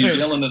it. In New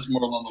Zealand, it's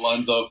more along the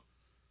lines of,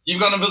 you've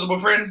got an invisible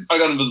friend, I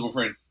got an invisible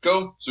friend.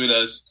 Cool, sweet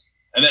as.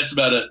 And that's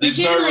about it. There's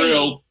no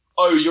real,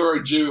 oh, you're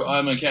a Jew,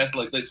 I'm a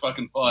Catholic, let's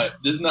fucking fight.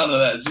 There's none of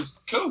that. It's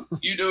just, cool,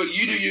 you do it,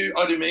 you do you,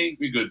 I do me,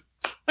 we're good.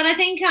 But I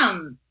think,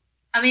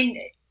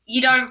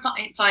 you don't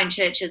find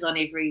churches on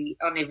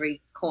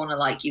every corner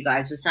like you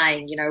guys were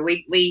saying. You know,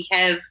 we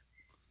have,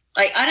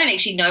 like, I don't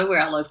actually know where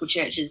our local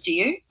church is. Do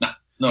you? No.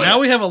 Now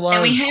we have a lot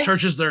And of we have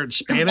churches that are in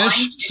combined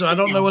Spanish, so I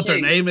don't know what their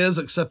too. name is,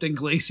 except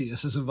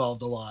Iglesias is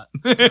involved a lot.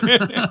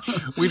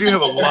 We do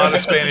have a lot of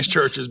Spanish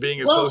churches.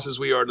 Being as Well- close as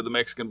we are to the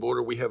Mexican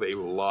border, we have a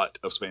lot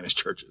of Spanish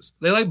churches.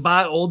 They like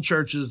buy old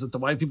churches that the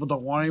white people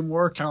don't want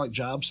anymore, kind of like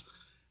jobs.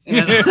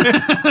 And,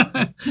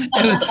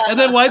 and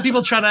then white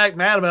people try to act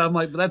mad about it. I'm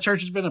like, but that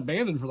church has been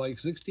abandoned for like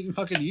 16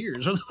 fucking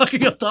years. What the fuck are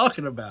you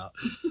talking about?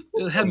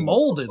 It had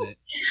mold in it.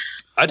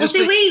 I just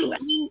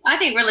I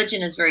think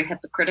religion is very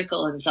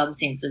hypocritical in some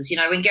senses. You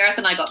know, when Gareth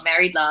and I got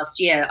married last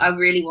year, I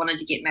really wanted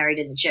to get married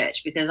in the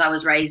church because I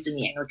was raised in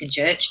the Anglican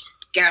church.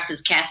 Gareth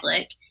is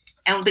Catholic.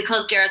 And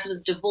because Gareth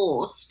was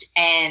divorced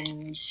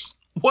and...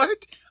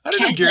 What? I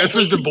didn't know Gareth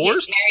was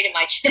divorced. Married in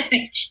my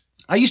church.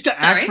 I used to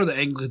Sorry? act for the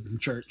Anglican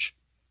church.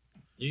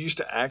 You used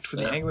to act for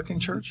the Anglican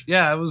church?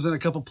 Yeah, I was in a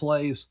couple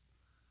plays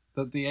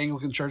that the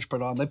Anglican church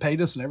put on. They paid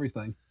us and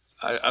everything.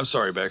 I'm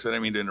sorry, Bex. I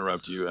didn't mean to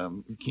interrupt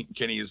you.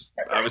 Kenny's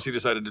obviously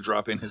decided to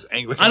drop in his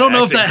Anglican. I don't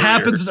know if acting that career.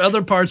 happens in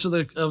other parts of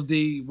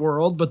the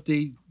world, but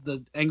the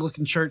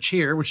Anglican church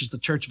here, which is the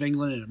Church of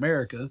England in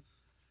America,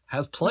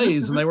 has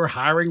plays, and they were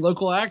hiring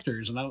local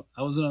actors, and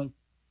I was in a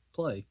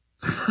play.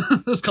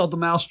 It's called The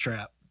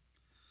Mousetrap.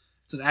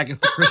 It's an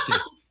Agatha Christie.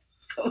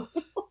 No,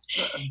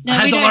 I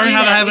had we to don't learn do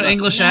how to that. have an We-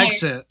 English no.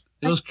 accent.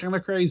 It was kind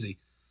of crazy.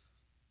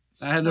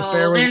 I had an Oh,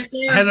 affair with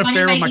they're I had an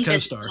affair with my money-making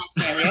co-star. business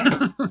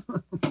in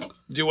Australia.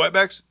 Do what,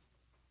 Bex?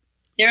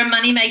 They're a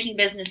money-making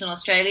business in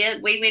Australia.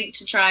 We went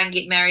to try and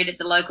get married at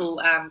the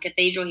local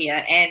cathedral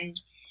here, and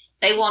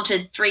they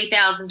wanted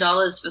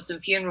 $3,000 for some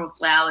funeral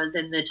flowers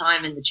and the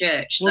time in the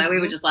church. So Well, we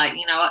were just like,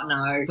 you know what?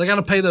 No. They got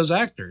to pay those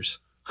actors.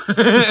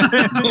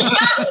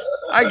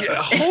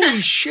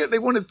 Holy shit! They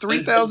wanted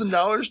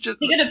 $3,000 just.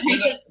 They're gonna pay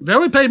them. They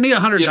only paid me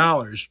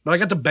 $100, but I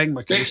got to bang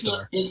my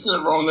co-star. It's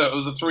not wrong though. It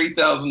was a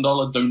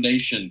 $3,000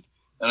 donation,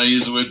 and I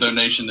use the word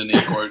donation in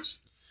air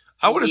quotes.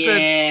 I would have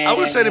said. I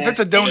would have said if it's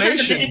a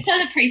donation. It's so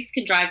the priests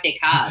can drive their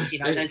cars. You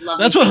know, those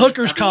lovely. That's what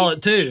hookers call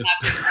it too.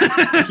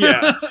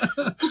 Yeah.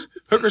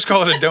 Hookers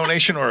call it a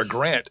donation or a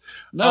grant.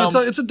 No,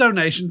 it's a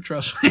donation.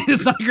 Trust me,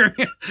 it's not a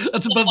grant.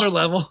 That's above their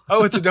level.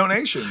 Oh, it's a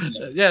donation.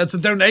 Yeah, it's a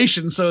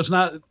donation, so it's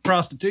not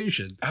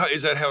prostitution.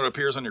 Is that how it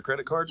appears on your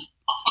credit card?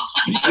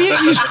 You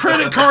can't use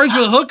credit cards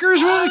with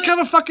hookers. What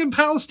kind of fucking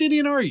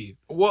Palestinian are you?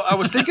 Well, I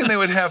was thinking they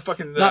would have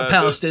fucking not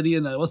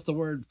Palestinian. What's the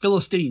word?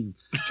 Philistine.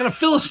 What kind of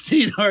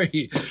Philistine are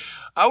you?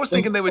 I was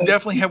thinking they would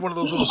definitely have one of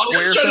those little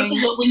square I was trying to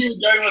things. figure out where you were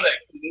going with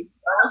it.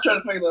 I was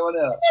trying to figure that one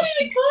out. Not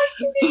even close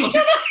to each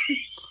other.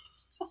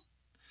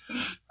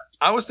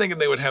 I was thinking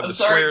they would have I'm the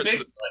sorry, square.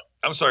 Bex.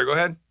 I'm sorry. Go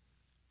ahead.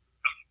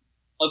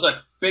 I was like,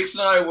 Bex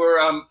and I were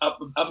up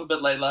a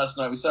bit late last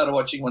night. We started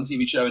watching one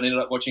TV show and ended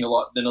up watching a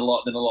lot, then a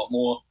lot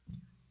more.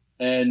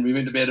 And we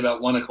went to bed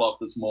about 1 o'clock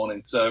this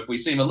morning. So if we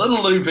seem a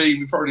little loopy,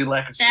 we probably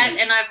lack of sleep. That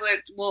and I've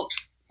walked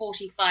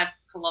 45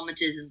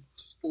 kilometers in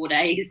 4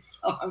 days,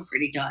 so I'm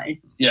pretty tired.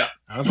 Yeah.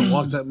 I haven't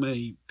walked that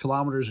many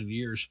kilometers in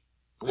years.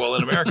 Well,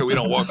 in America, we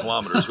don't walk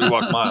kilometers. We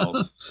walk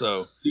miles.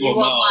 So You walk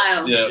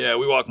miles. Yeah,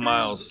 we walk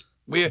miles.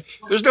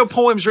 There's no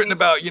poems written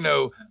about,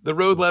 the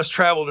road less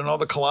traveled and all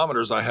the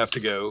kilometers I have to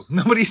go.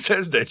 Nobody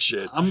says that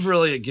shit. I'm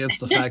really against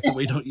the fact that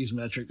we don't use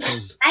metric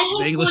because I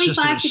the had English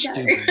system 45 is to go.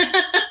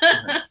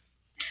 stupid.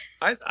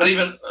 But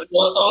even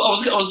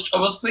I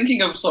was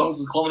thinking of songs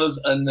with kilometers,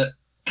 and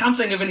can't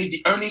think of any.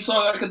 The only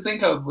song I could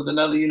think of with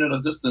another unit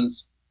of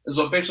distance is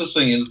what Bex was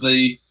singing. Is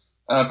the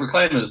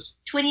Proclaimers.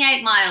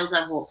 28 miles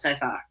I've walked so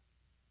far.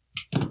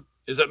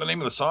 Is that the name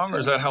of the song, or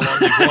is that how long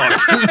you've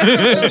walked?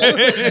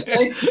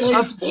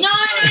 No.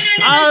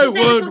 I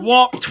would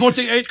walk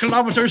 28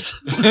 kilometers.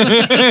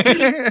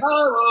 I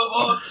will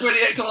walk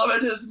 28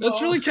 kilometers more.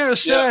 That's really kind of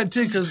sad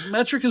too, because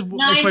metric makes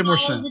 9 way more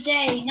miles sense. a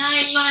day. 9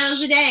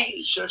 miles a day.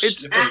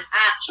 It's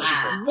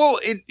well,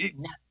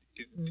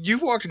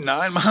 you've walked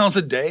 9 miles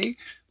a day.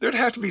 There'd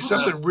have to be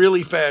something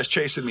really fast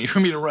chasing me for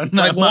me to run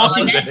 9 miles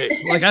a day.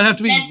 Like I'd have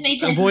to That's be me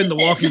too. avoiding The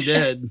Walking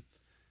Dead.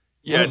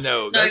 Yeah,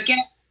 no.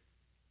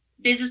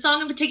 There's a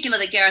song in particular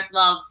that Gareth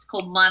loves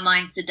called "My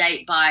Mind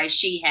Sedate" by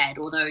She Had.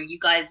 Although you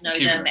guys know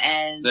them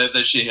as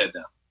they're She Had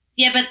now.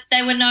 Yeah, but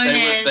they were known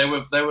as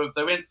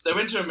They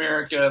went to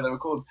America. They were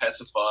called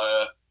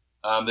Pacifier.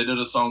 They did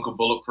a song called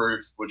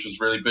Bulletproof, which was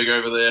really big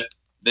over there.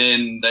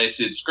 Then they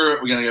said, "Screw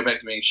it, we're going to go back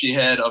to being She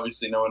Had."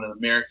 Obviously, no one in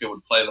America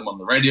would play them on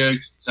the radio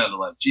because it sounded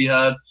like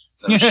jihad.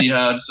 They were She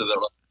Had, so they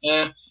were like,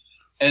 "Yeah."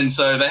 And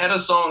so they had a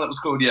song that was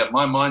called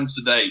 "My Mind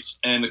Sedate,"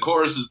 and the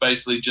chorus is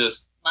basically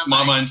just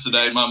 "My mind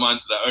sedate, my mind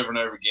sedate" over and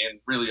over again.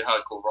 Really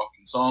hardcore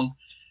rocking song.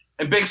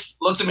 And Bex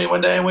looked at me one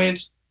day and went,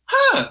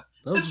 "Huh,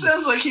 it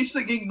sounds like he's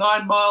thinking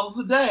 9 miles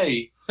a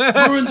day."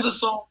 Ruins the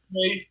song for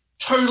me.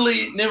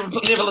 Totally never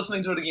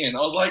listening to it again.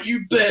 I was like,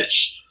 "You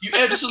bitch, you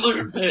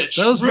absolute bitch."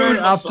 That was very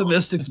Ruined my song.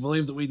 optimistic to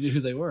believe that we knew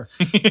who they were.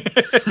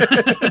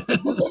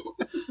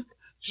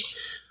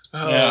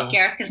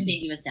 Gareth can send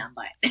you a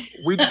soundbite.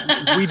 We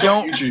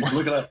don't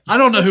look it up. I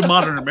don't know who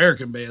modern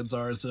American bands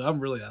are, so I'm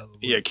really out of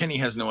the Yeah, Kenny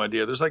has no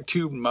idea. There's like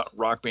 2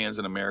 rock bands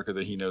in America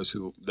that he knows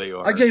who they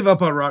are. I gave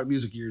up on rock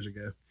music years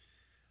ago.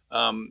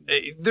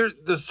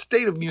 The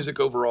state of music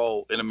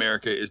overall in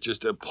America is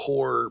just a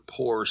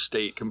poor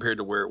state compared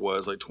to where it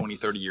was like 20,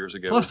 30 years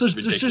ago. Plus,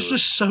 It's there's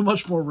just so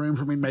much more room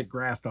for me to make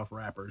graft off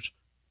rappers.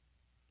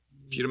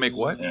 For you to make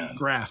what?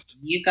 Graft.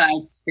 You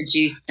guys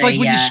produce It's like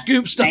when you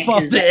scoop stuff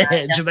off the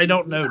edge and they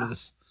don't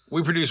notice.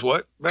 We produce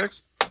what,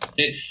 Bex?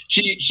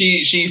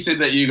 She said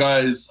that you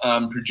guys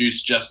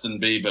produced Justin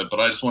Bieber, but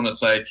I just want to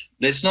say,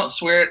 let's not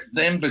swear at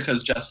them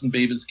because Justin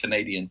Bieber's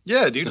Canadian.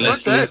 Yeah, dude.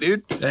 Fuck that,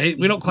 dude. Hey,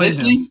 we don't claim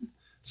him.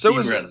 So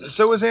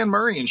is Anne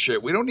Murray and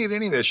shit. We don't need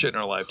any of that shit in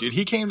our life, dude.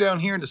 He came down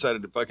here and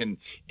decided to fucking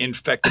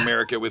infect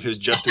America with his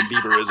Justin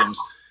Bieberisms.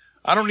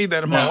 I don't need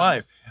that in my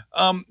life.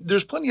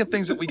 There's plenty of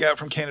things that we got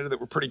from Canada that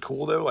were pretty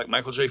cool, though, like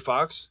Michael J.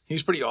 Fox.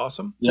 He's pretty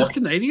awesome. He's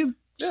Canadian?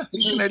 Yeah,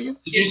 he's Canadian.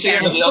 Did you see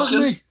him at the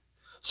Oscars?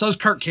 So's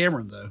Kirk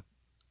Cameron, though.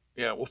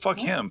 Yeah, well, fuck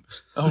him.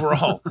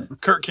 Overall,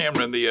 Kirk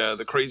Cameron,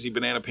 the crazy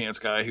banana pants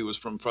guy who was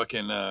from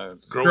fucking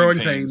Growing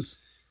Pains,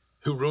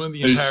 who ruined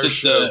the entire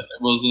show.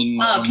 Was in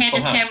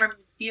Candace Cameron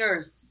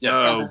Bures.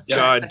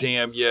 God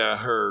damn, yeah,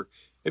 her.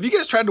 Have you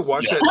guys tried to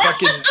watch that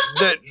fucking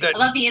that? I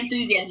love the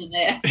enthusiasm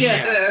there.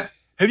 Yeah.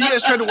 Have you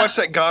guys tried to watch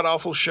that god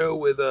awful show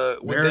with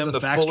them,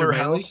 the Fuller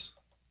House?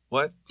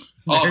 What?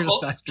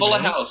 Fuller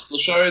House, the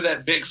show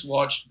that Bex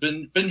watched,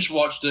 binge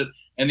watched it,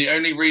 and the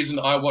only reason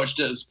I watched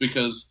it is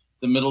because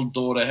the middle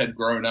daughter had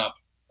grown up,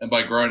 and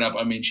by grown up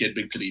I mean she had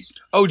big titties.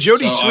 Oh,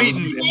 Jodie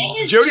Sweetin.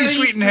 Jodie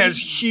Sweetin has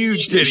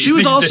huge titties. She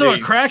was also a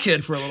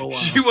crackhead for a little while.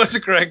 She was a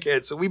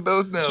crackhead, so we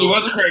both know. She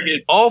was a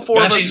crackhead. All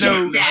four of us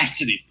know.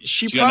 Nice titties.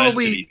 She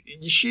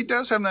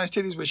does have nice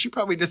titties, but she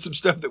probably did some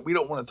stuff that we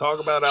don't want to talk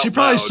about. She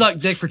probably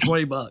sucked dick for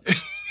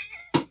 $20.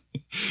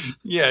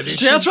 Yeah, dude,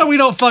 see, that's why we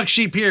don't fuck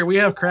sheep here. We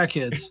have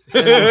crackheads.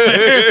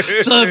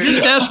 So if you're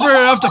desperate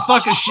enough to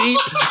fuck a sheep,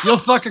 you'll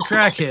fuck a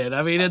crackhead.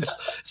 I mean, it's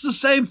the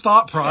same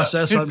thought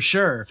process, I'm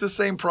sure. It's the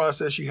same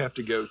process you have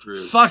to go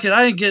through. Fuck it,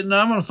 I ain't getting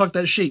none. I'm gonna fuck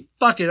that sheep.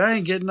 Fuck it, I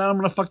ain't getting none. I'm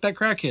gonna fuck that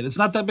crackhead. It's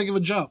not that big of a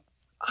jump.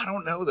 I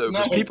don't know though,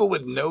 because people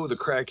would know the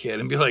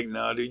crackhead and be like,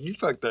 "Nah, dude, you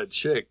fucked that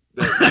chick,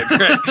 that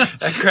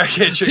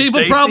crackhead chick."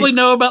 People Stacey. probably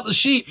know about the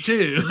sheep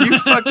too. You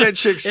fucked that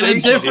chick,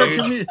 Stacey, in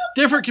a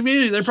different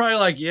community. They're probably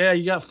like, "Yeah,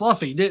 you got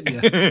fluffy, didn't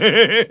you?"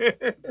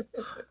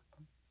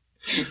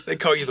 They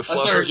call you the fluffer.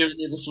 I started giving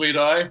you the sweet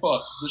eye.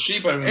 What? The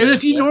sheep over there. And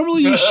if you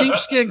normally use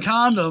sheepskin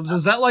condoms,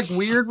 is that like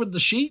weird with the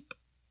sheep?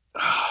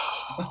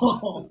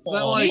 You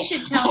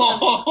should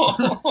tell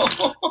them.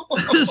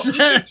 You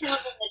should tell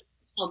them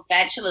the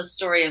bachelor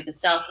story of the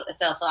South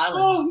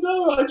Island. Oh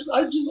no!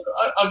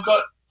 I've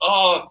got.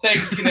 Oh,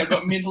 thanks, Kenny. I've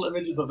got mental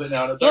images of it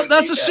now.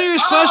 That's a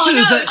serious question.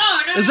 Is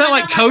that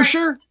like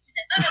kosher?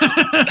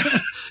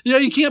 You know,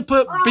 you can't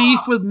put beef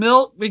with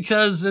milk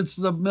because it's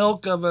the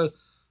milk of a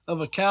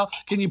cow.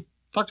 Can you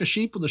fuck a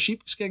sheep with a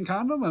sheepskin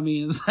condom? I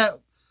mean, is that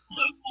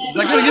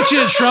going to get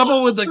you in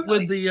trouble with the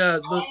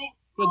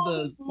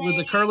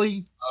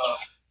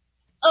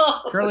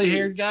curly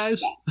haired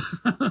guys?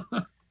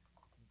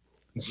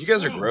 You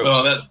guys are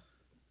gross.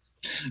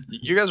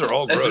 You guys are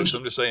all gross.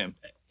 I'm just saying.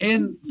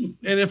 And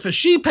if a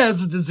sheep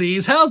has the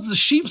disease, how's the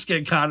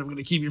sheepskin condom going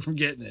to keep you from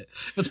getting it?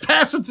 If it's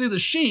passing through the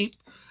sheep,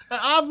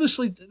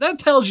 obviously that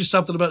tells you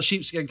something about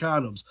sheepskin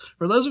condoms.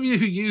 For those of you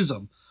who use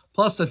them,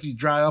 plus if you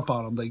dry up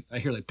on them, I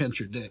hear they pinch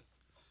your dick.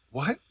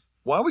 What?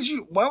 Why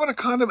would a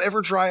condom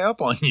ever dry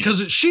up on you?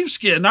 Because it's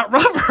sheepskin, not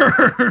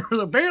rubber.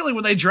 Apparently,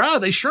 when they dry,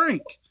 they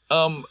shrink.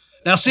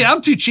 Now, see,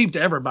 I'm too cheap to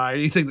ever buy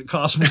anything that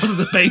costs more than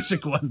the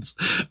basic ones.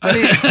 I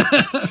mean,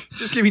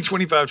 just give me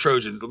 25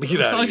 Trojans. Let me get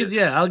out of here.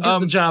 Yeah, I'll get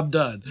the job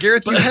done.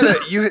 Gareth,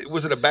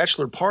 was it a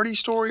bachelor party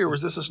story, or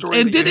was this a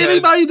story? And did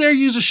anybody there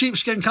use a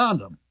sheepskin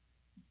condom?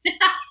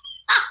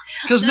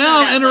 Because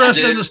now I'm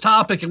interested in this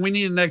topic, and we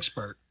need an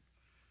expert.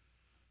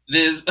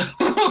 There's,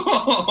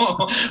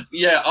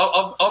 yeah,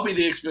 I'll be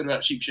the expert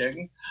about sheep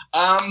shagging.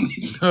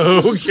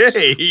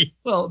 Okay.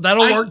 Well,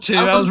 that'll work too.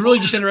 I was really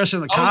just interested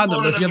in the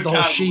condom. If you have the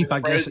whole sheep, I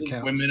guess it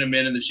counts. Women and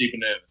men and the sheep are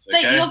nervous.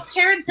 Okay? But your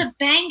parents are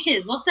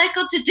bankers. What's that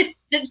got to do?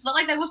 It's not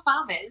like they were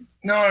farmers.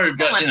 No,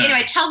 but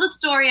anyway, tell the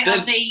story of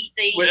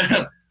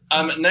the.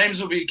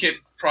 Names will be kept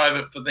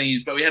private for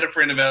things, but we had a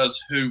friend of ours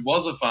who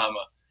was a farmer,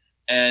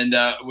 and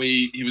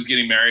he was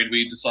getting married.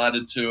 We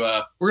decided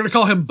to. We're gonna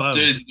call him Bo.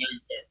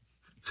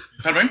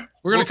 Pardon me?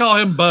 We're going to call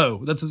him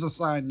Bo. That's his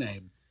assigned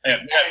name. Yeah.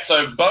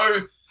 So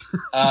Bo,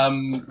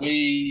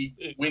 we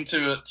went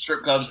to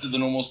strip clubs, did the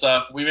normal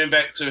stuff. We went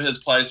back to his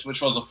place,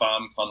 which was a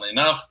farm, funnily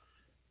enough.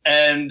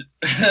 And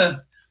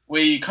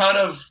we kind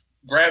of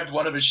grabbed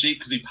one of his sheep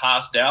because he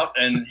passed out,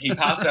 and he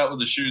passed out with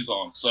the shoes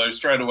on. So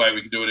straight away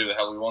we could do whatever the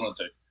hell we wanted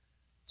to.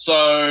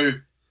 So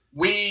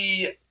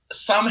we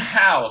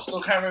somehow,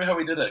 still can't remember how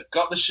we did it,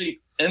 got the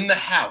sheep in the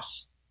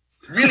house.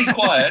 Really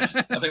quiet.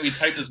 I think we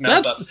taped his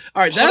mouth up.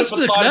 All right, that's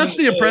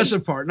the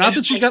impressive part. Not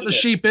that you got the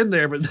sheep in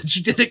there, but that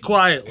you did it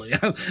quietly.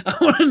 I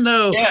want to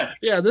know.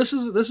 Yeah, this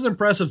is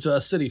impressive to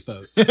us city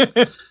folk. we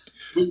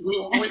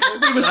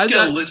were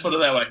skilled, let's put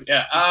it that way.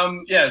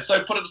 Yeah.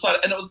 So put it aside,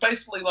 and it was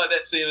basically like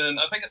that scene in,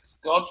 I think it's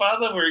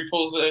Godfather, where he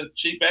pulls the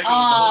sheep back.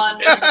 Oh,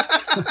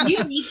 no.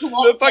 You need to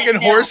watch the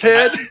fucking horse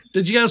head.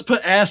 Did you guys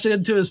put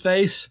acid to his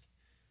face?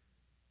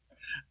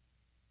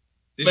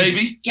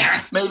 Maybe.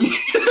 Gareth. Maybe.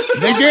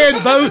 They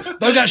did. Bo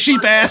got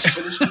sheep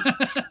ass.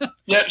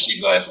 Yeah,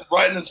 sheep ass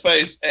right in his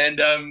face, and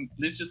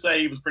let's just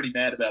say he was pretty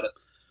mad about it.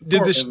 I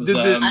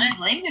don't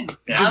blame him.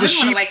 Yeah. I wouldn't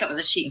want to wake up with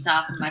a sheep's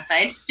ass in my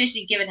face,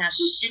 especially given how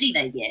shitty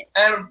they get.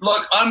 And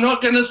look, I'm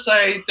not going to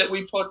say that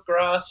we put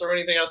grass or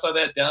anything else like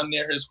that down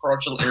near his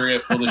crotchal area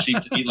for the sheep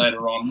to eat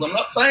later on. I'm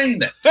not saying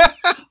that.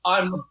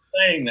 I'm not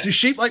saying that. Do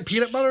sheep like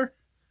peanut butter?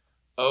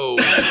 Oh,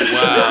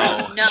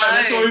 wow. No,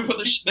 that's why we put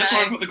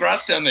the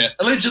grass down there.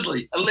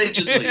 Allegedly.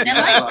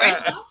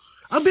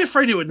 I'd be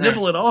afraid it would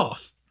nibble it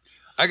off.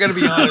 I got to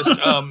be honest.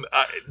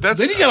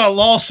 Then you got a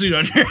lawsuit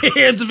on your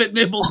hands if it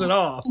nibbles it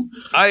off.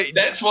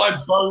 That's why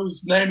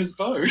Bo's name is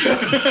Bo.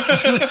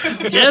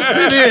 Yes,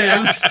 it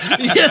is.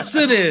 Yes,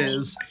 it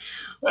is.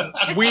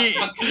 It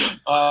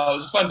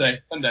was a fun day.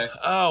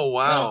 Oh,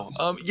 wow.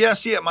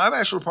 See, at my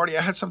bachelor party,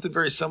 I had something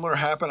very similar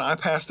happen. I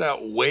passed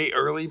out way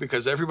early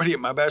because everybody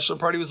at my bachelor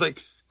party was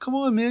like, come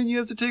on, man, you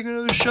have to take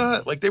another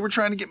shot. Like, they were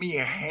trying to get me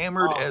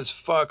hammered as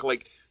fuck,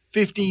 like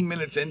 15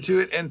 minutes into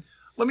it. And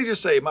let me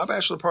just say, my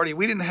bachelor party,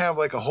 we didn't have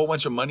like a whole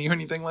bunch of money or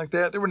anything like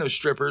that. There were no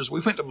strippers.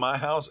 We went to my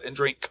house and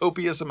drank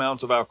copious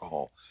amounts of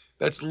alcohol.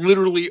 That's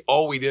literally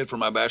all we did for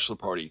my bachelor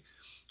party.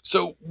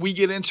 So we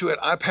get into it,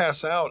 I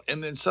pass out,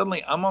 and then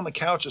suddenly I'm on the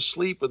couch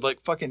asleep with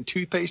like fucking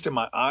toothpaste in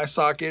my eye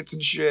sockets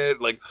and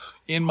shit, like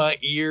in my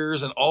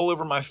ears and all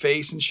over my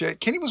face and shit.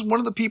 Kenny was one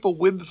of the people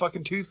with the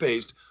fucking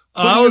toothpaste.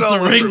 I was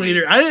the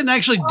ringleader. I didn't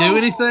actually do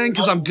anything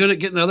because I'm good at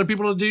getting other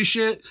people to do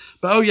shit.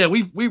 But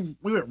we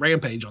went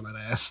rampage on that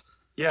ass.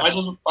 Yeah. I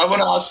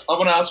want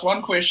to ask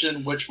one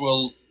question, which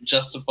will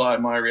justify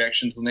my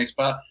reaction to the next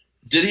part.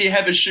 Did he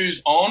have his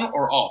shoes on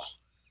or off?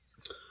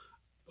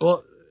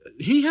 Well,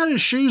 he had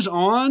his shoes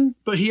on,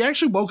 but he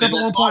actually woke up at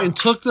one point and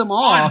took them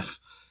off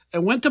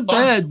and went to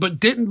bed, but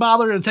didn't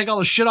bother to take all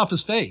the shit off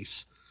his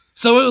face.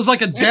 So it was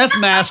like a death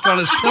mask on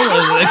his pillow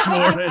the next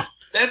morning.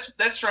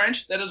 That's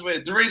strange. That is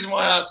weird. The reason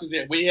why I ask is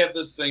that we have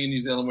this thing in New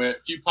Zealand where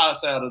if you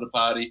pass out at a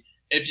party,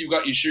 if you've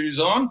got your shoes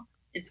on,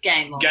 it's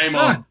game on. Game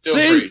on. Feel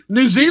see, free.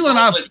 New Zealand,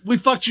 we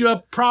fucked you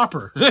up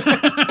proper.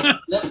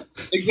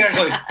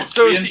 Exactly.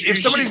 So if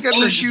somebody's got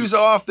their shoes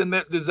off, then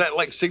does that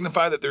like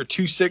signify that they're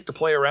too sick to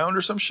play around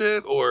or some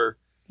shit? Or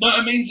no,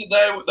 it means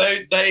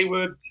that they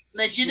were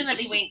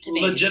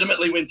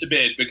legitimately went to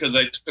bed because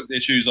they took their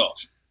shoes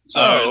off.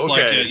 So it's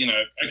like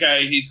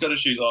he's got his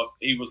shoes off.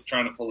 He was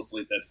trying to fall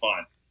asleep. That's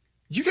fine.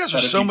 You guys are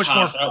so much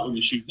more out with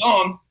your shoes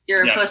on.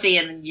 You're a pussy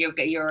and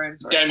you're in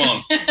for game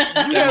on.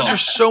 You guys are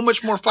so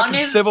much more fucking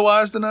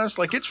civilized than us.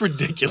 Like, it's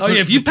ridiculous. Oh,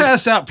 yeah, if you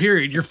pass out,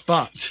 period, you're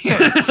fucked. You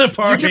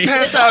can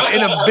pass out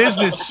in a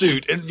business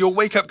suit and you'll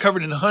wake up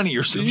covered in honey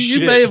or some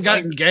shit. You may have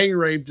gotten gang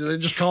raped and they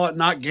just call it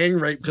not gang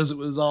rape because it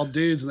was all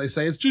dudes and they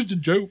say it's just a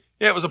joke.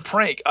 Yeah, it was a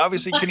prank.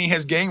 Obviously, Kenny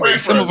has gang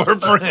raped some of our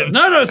friends.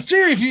 No,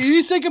 seriously. If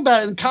you think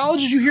about it, in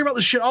colleges, you hear about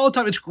this shit all the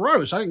time. It's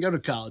gross. I didn't go to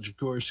college, of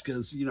course,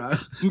 because, they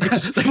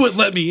wouldn't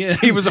let me in.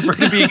 He was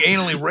afraid of being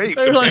anally raped,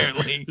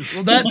 apparently.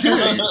 Well, that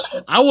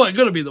too. I wasn't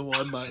going to be the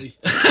one, buddy.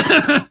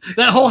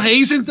 That whole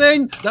hazing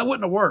thing, that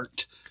wouldn't have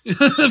worked.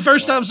 The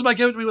first time somebody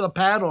came to me with a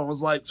paddle and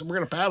was like, so we're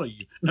going to paddle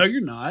you. No,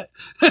 you're not.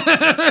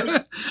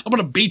 I'm going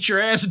to beat your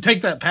ass and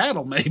take that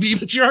paddle, maybe,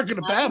 but you aren't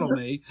going to paddle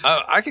me.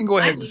 I can go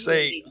ahead and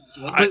say...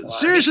 But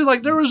seriously,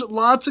 like, there was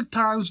lots of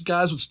times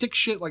guys would stick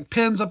shit like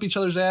pins up each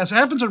other's ass. It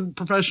happens in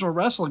professional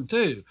wrestling,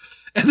 too.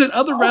 And then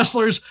other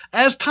wrestlers,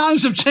 as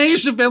times have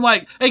changed, have been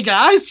like, hey,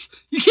 guys,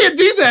 you can't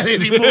do that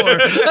anymore.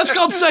 That's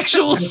called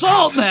sexual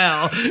assault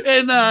now.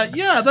 And,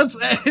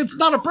 it's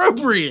not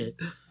appropriate.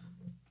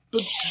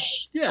 But,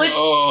 yeah.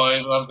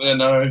 I love that.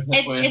 No,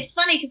 it's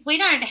funny because we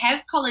don't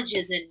have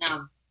colleges in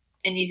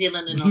New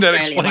Zealand and Australia. That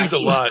explains a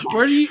lot.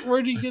 Where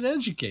do you get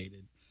educated?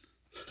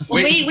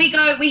 Well, we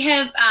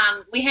have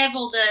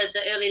all the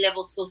early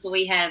level schools. So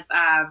we have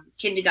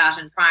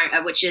kindergarten,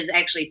 which is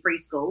actually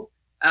preschool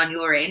on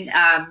your end,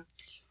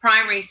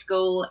 primary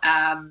school,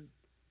 and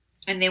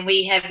then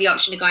we have the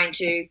option of going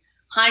to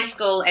high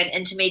school and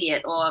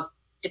intermediate, or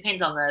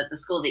depends on the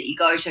school that you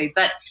go to.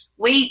 But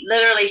we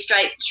literally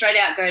straight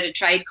out go to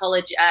trade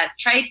college,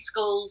 trade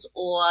schools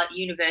or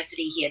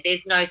university here.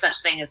 There's no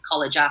such thing as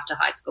college after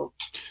high school.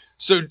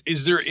 So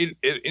is there,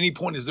 at any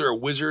point, is there a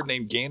wizard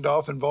named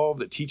Gandalf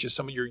involved that teaches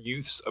some of your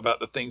youths about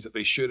the things that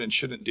they should and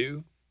shouldn't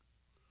do?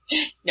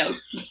 No.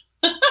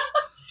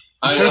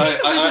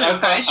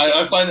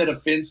 I find that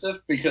offensive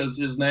because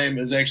his name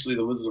is actually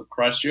the Wizard of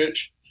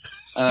Christchurch.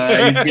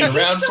 He's been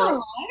around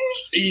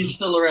He's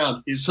still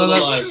around. He's still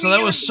alive. So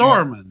that was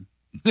Saruman.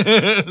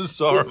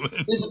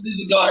 Saruman.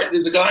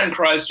 There's a guy in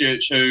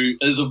Christchurch who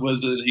is a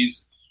wizard.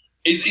 He's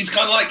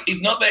kind of like,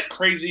 he's not that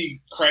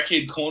crazy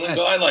crackhead corner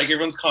guy. Like,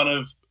 everyone's kind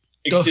of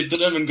accepted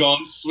him and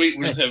gone, sweet.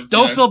 We just have.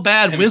 Don't feel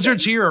bad.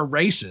 Wizards here are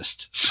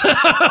racist. Our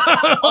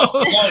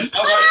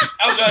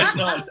guy's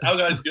nice. Our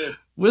guy's good.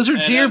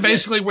 Wizards here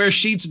basically wear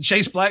sheets and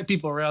chase black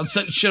people around,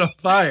 setting shit on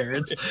fire.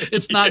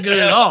 It's not good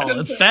at all.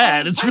 It's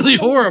bad. It's really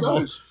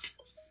horrible.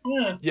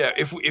 Yeah,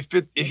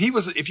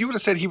 if you would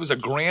have said he was a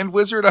grand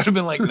wizard, I'd have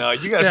been like, no,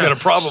 you guys got a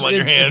problem on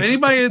your hands. If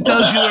anybody that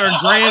tells you they're a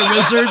grand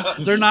wizard,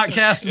 they're not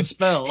casting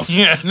spells.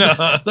 Yeah,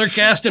 no. They're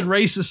casting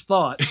racist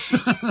thoughts.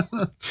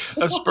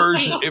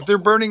 Aspersion. If they're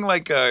burning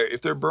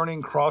if they're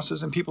burning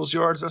crosses in people's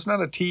yards, that's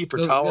not a T for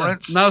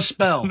tolerance. Not a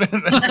spell. No,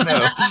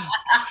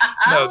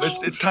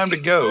 it's time to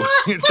go.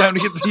 It's time to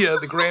get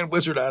the grand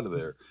wizard out of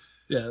there.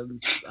 Yeah,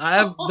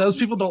 those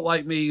people don't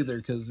like me either,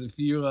 because if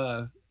you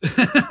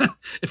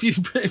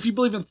if you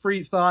believe in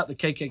free thought, the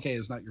KKK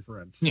is not your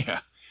friend.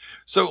 Yeah.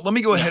 So let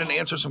me go ahead and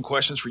answer some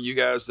questions for you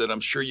guys that I'm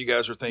sure you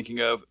guys are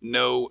thinking of.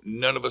 No,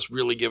 none of us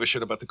really give a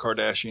shit about the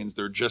Kardashians.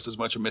 They're just as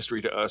much a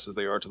mystery to us as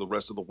they are to the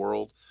rest of the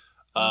world.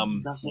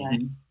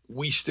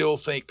 We still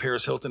think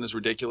Paris Hilton is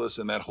ridiculous,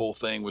 and that whole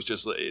thing was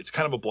it's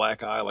kind of a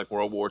black eye like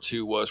World War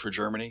II was for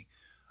Germany.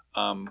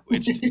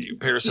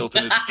 Paris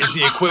Hilton is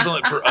the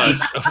equivalent for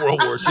us of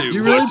World War II.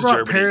 You really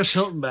brought Paris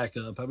Hilton back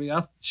up. I mean,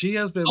 she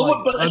has been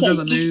under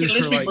the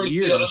news for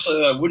years.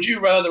 Honestly, would you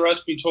rather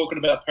us be talking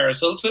about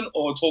Paris Hilton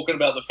or talking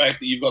about the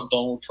fact that you've got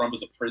Donald Trump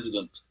as a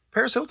president?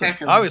 Paris Hilton,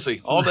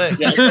 obviously, all day.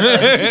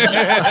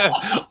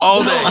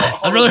 All day.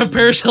 I'd rather have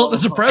Paris Hilton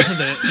as a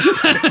president.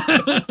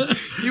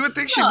 You would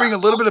think she'd bring a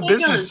little bit of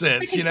business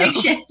sense, you know?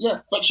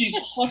 Yeah, but she's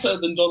hotter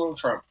than Donald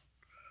Trump.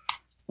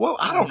 Well,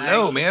 I don't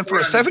know, man. For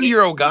a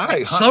 70-year-old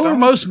guy. So are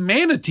most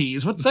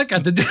manatees. What's that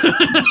got to do?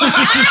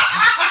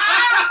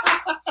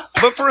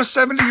 But for a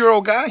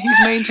 70-year-old guy, he's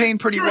maintained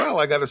pretty well,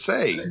 I got to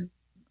say.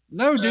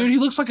 No, dude, he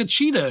looks like a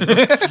Cheeto.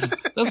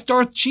 That's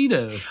Darth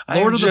Cheeto.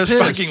 I'm just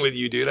fucking with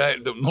you, dude.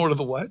 The Lord of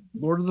the what?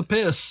 Lord of the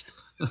Piss.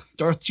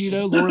 Darth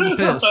Cheeto, Lord of the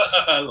Piss.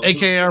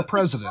 A.K.A. our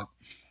president.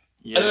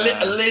 Yeah.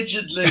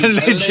 Allegedly.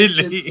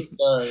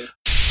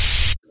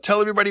 Tell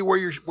everybody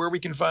where we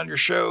can find your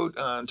show.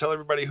 Tell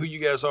everybody who you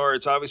guys are.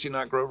 It's obviously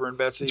not Grover and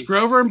Betsy. It's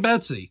Grover and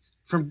Betsy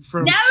from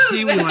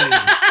Pee Wee Lane.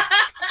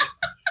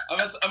 I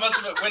must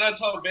admit, when I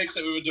told Bex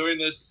that we were doing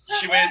this,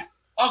 she went,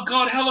 "Oh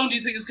God, how long do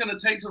you think it's going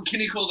to take till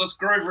Kenny calls us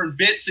Grover and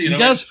Betsy?" And you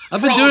guys,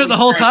 I've been doing it the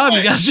whole time.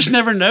 You guys just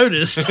never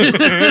noticed.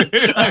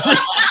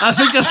 I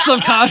think I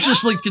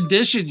subconsciously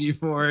conditioned you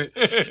for it.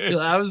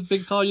 I was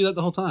been calling you that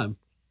the whole time.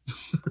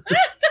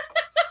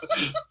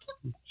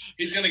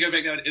 He's going to go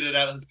back down and edit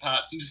out his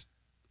parts and just.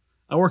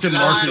 I work in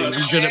marketing.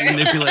 I'm good at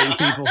manipulating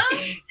people.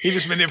 He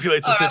just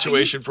manipulates the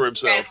situation for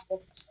himself.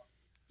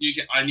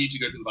 I need to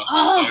go to the bathroom.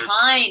 Oh,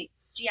 fine.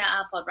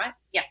 GRR pod, right?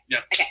 Yeah.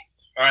 Okay.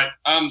 All right.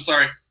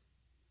 Sorry.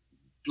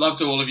 Love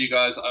to all of you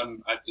guys.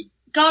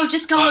 Go.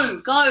 Just go.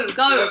 Go.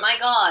 Yeah. My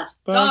God.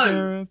 Bye, go.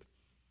 Gareth.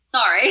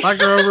 Sorry. Bye,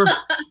 Grover.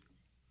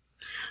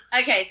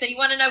 Okay, so you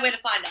want to know where to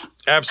find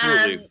us?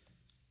 Absolutely.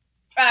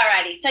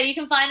 Alrighty, so you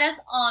can find us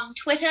on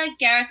Twitter.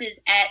 Gareth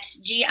is at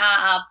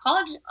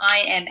GRRPod.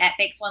 I am at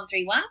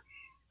Bex131.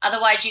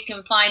 Otherwise, you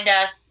can find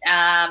us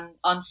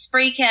on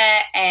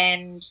Spreaker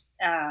and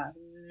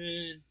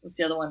what's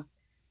the other one?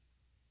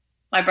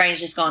 My brain's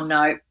just gone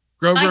no.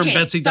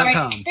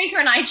 GroverandBetsy.com. Sorry,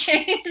 Spreaker and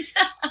iTunes.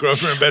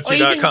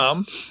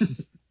 GroverandBetsy.com.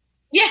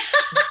 Yeah.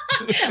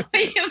 Or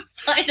you can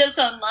find us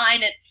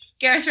online at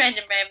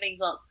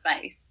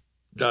GarethRandomRamblings.space.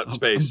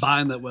 .space. I'm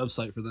buying that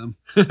website for them.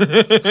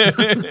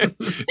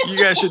 You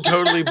guys should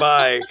totally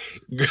buy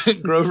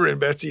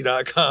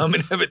GroverandBetsy.com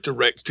and have it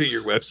direct to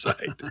your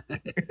website.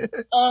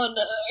 Oh,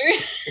 no.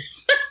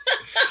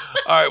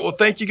 All right. Well,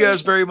 thank you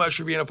guys very much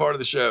for being a part of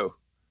the show.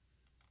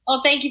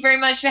 Well, thank you very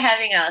much for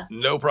having us.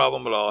 No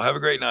problem at all. Have a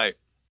great night.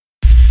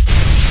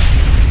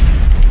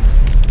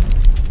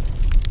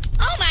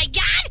 Oh my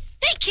God!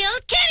 They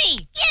killed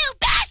Kenny! You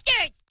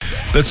bastard!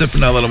 That's it for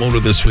Now That I'm Older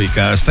this week,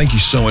 guys. Thank you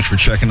so much for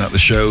checking out the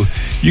show.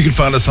 You can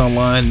find us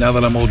online,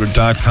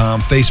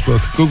 nowthatimolder.com,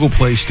 Facebook, Google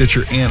Play,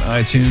 Stitcher, and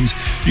iTunes.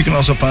 You can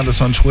also find us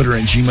on Twitter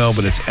and Gmail,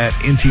 but it's at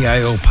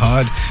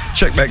NTIOPod.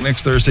 Check back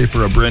next Thursday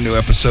for a brand new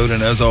episode.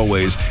 And as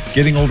always,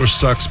 getting older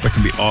sucks, but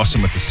can be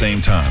awesome at the same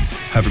time.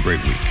 Have a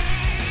great week.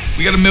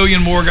 We got a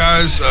million more,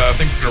 guys. I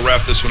think we're going to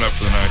wrap this one up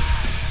for the night.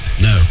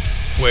 No.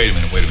 Wait a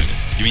minute.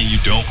 You mean you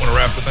don't want to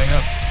wrap the thing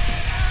up?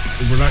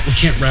 We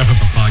can't wrap up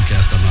a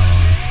podcast I'm not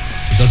on.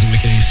 It doesn't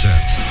make any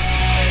sense.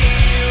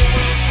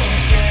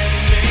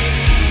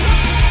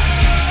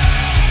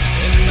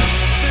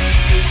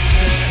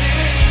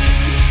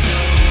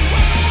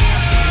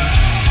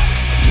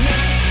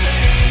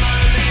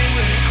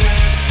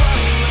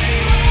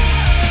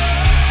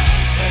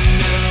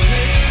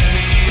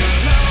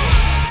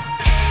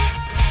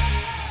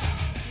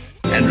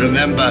 And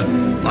remember,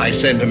 my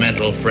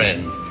sentimental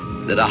friend,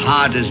 that a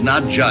heart is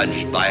not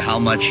judged by how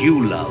much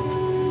you love,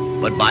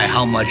 but by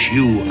how much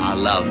you are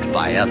loved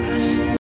by others.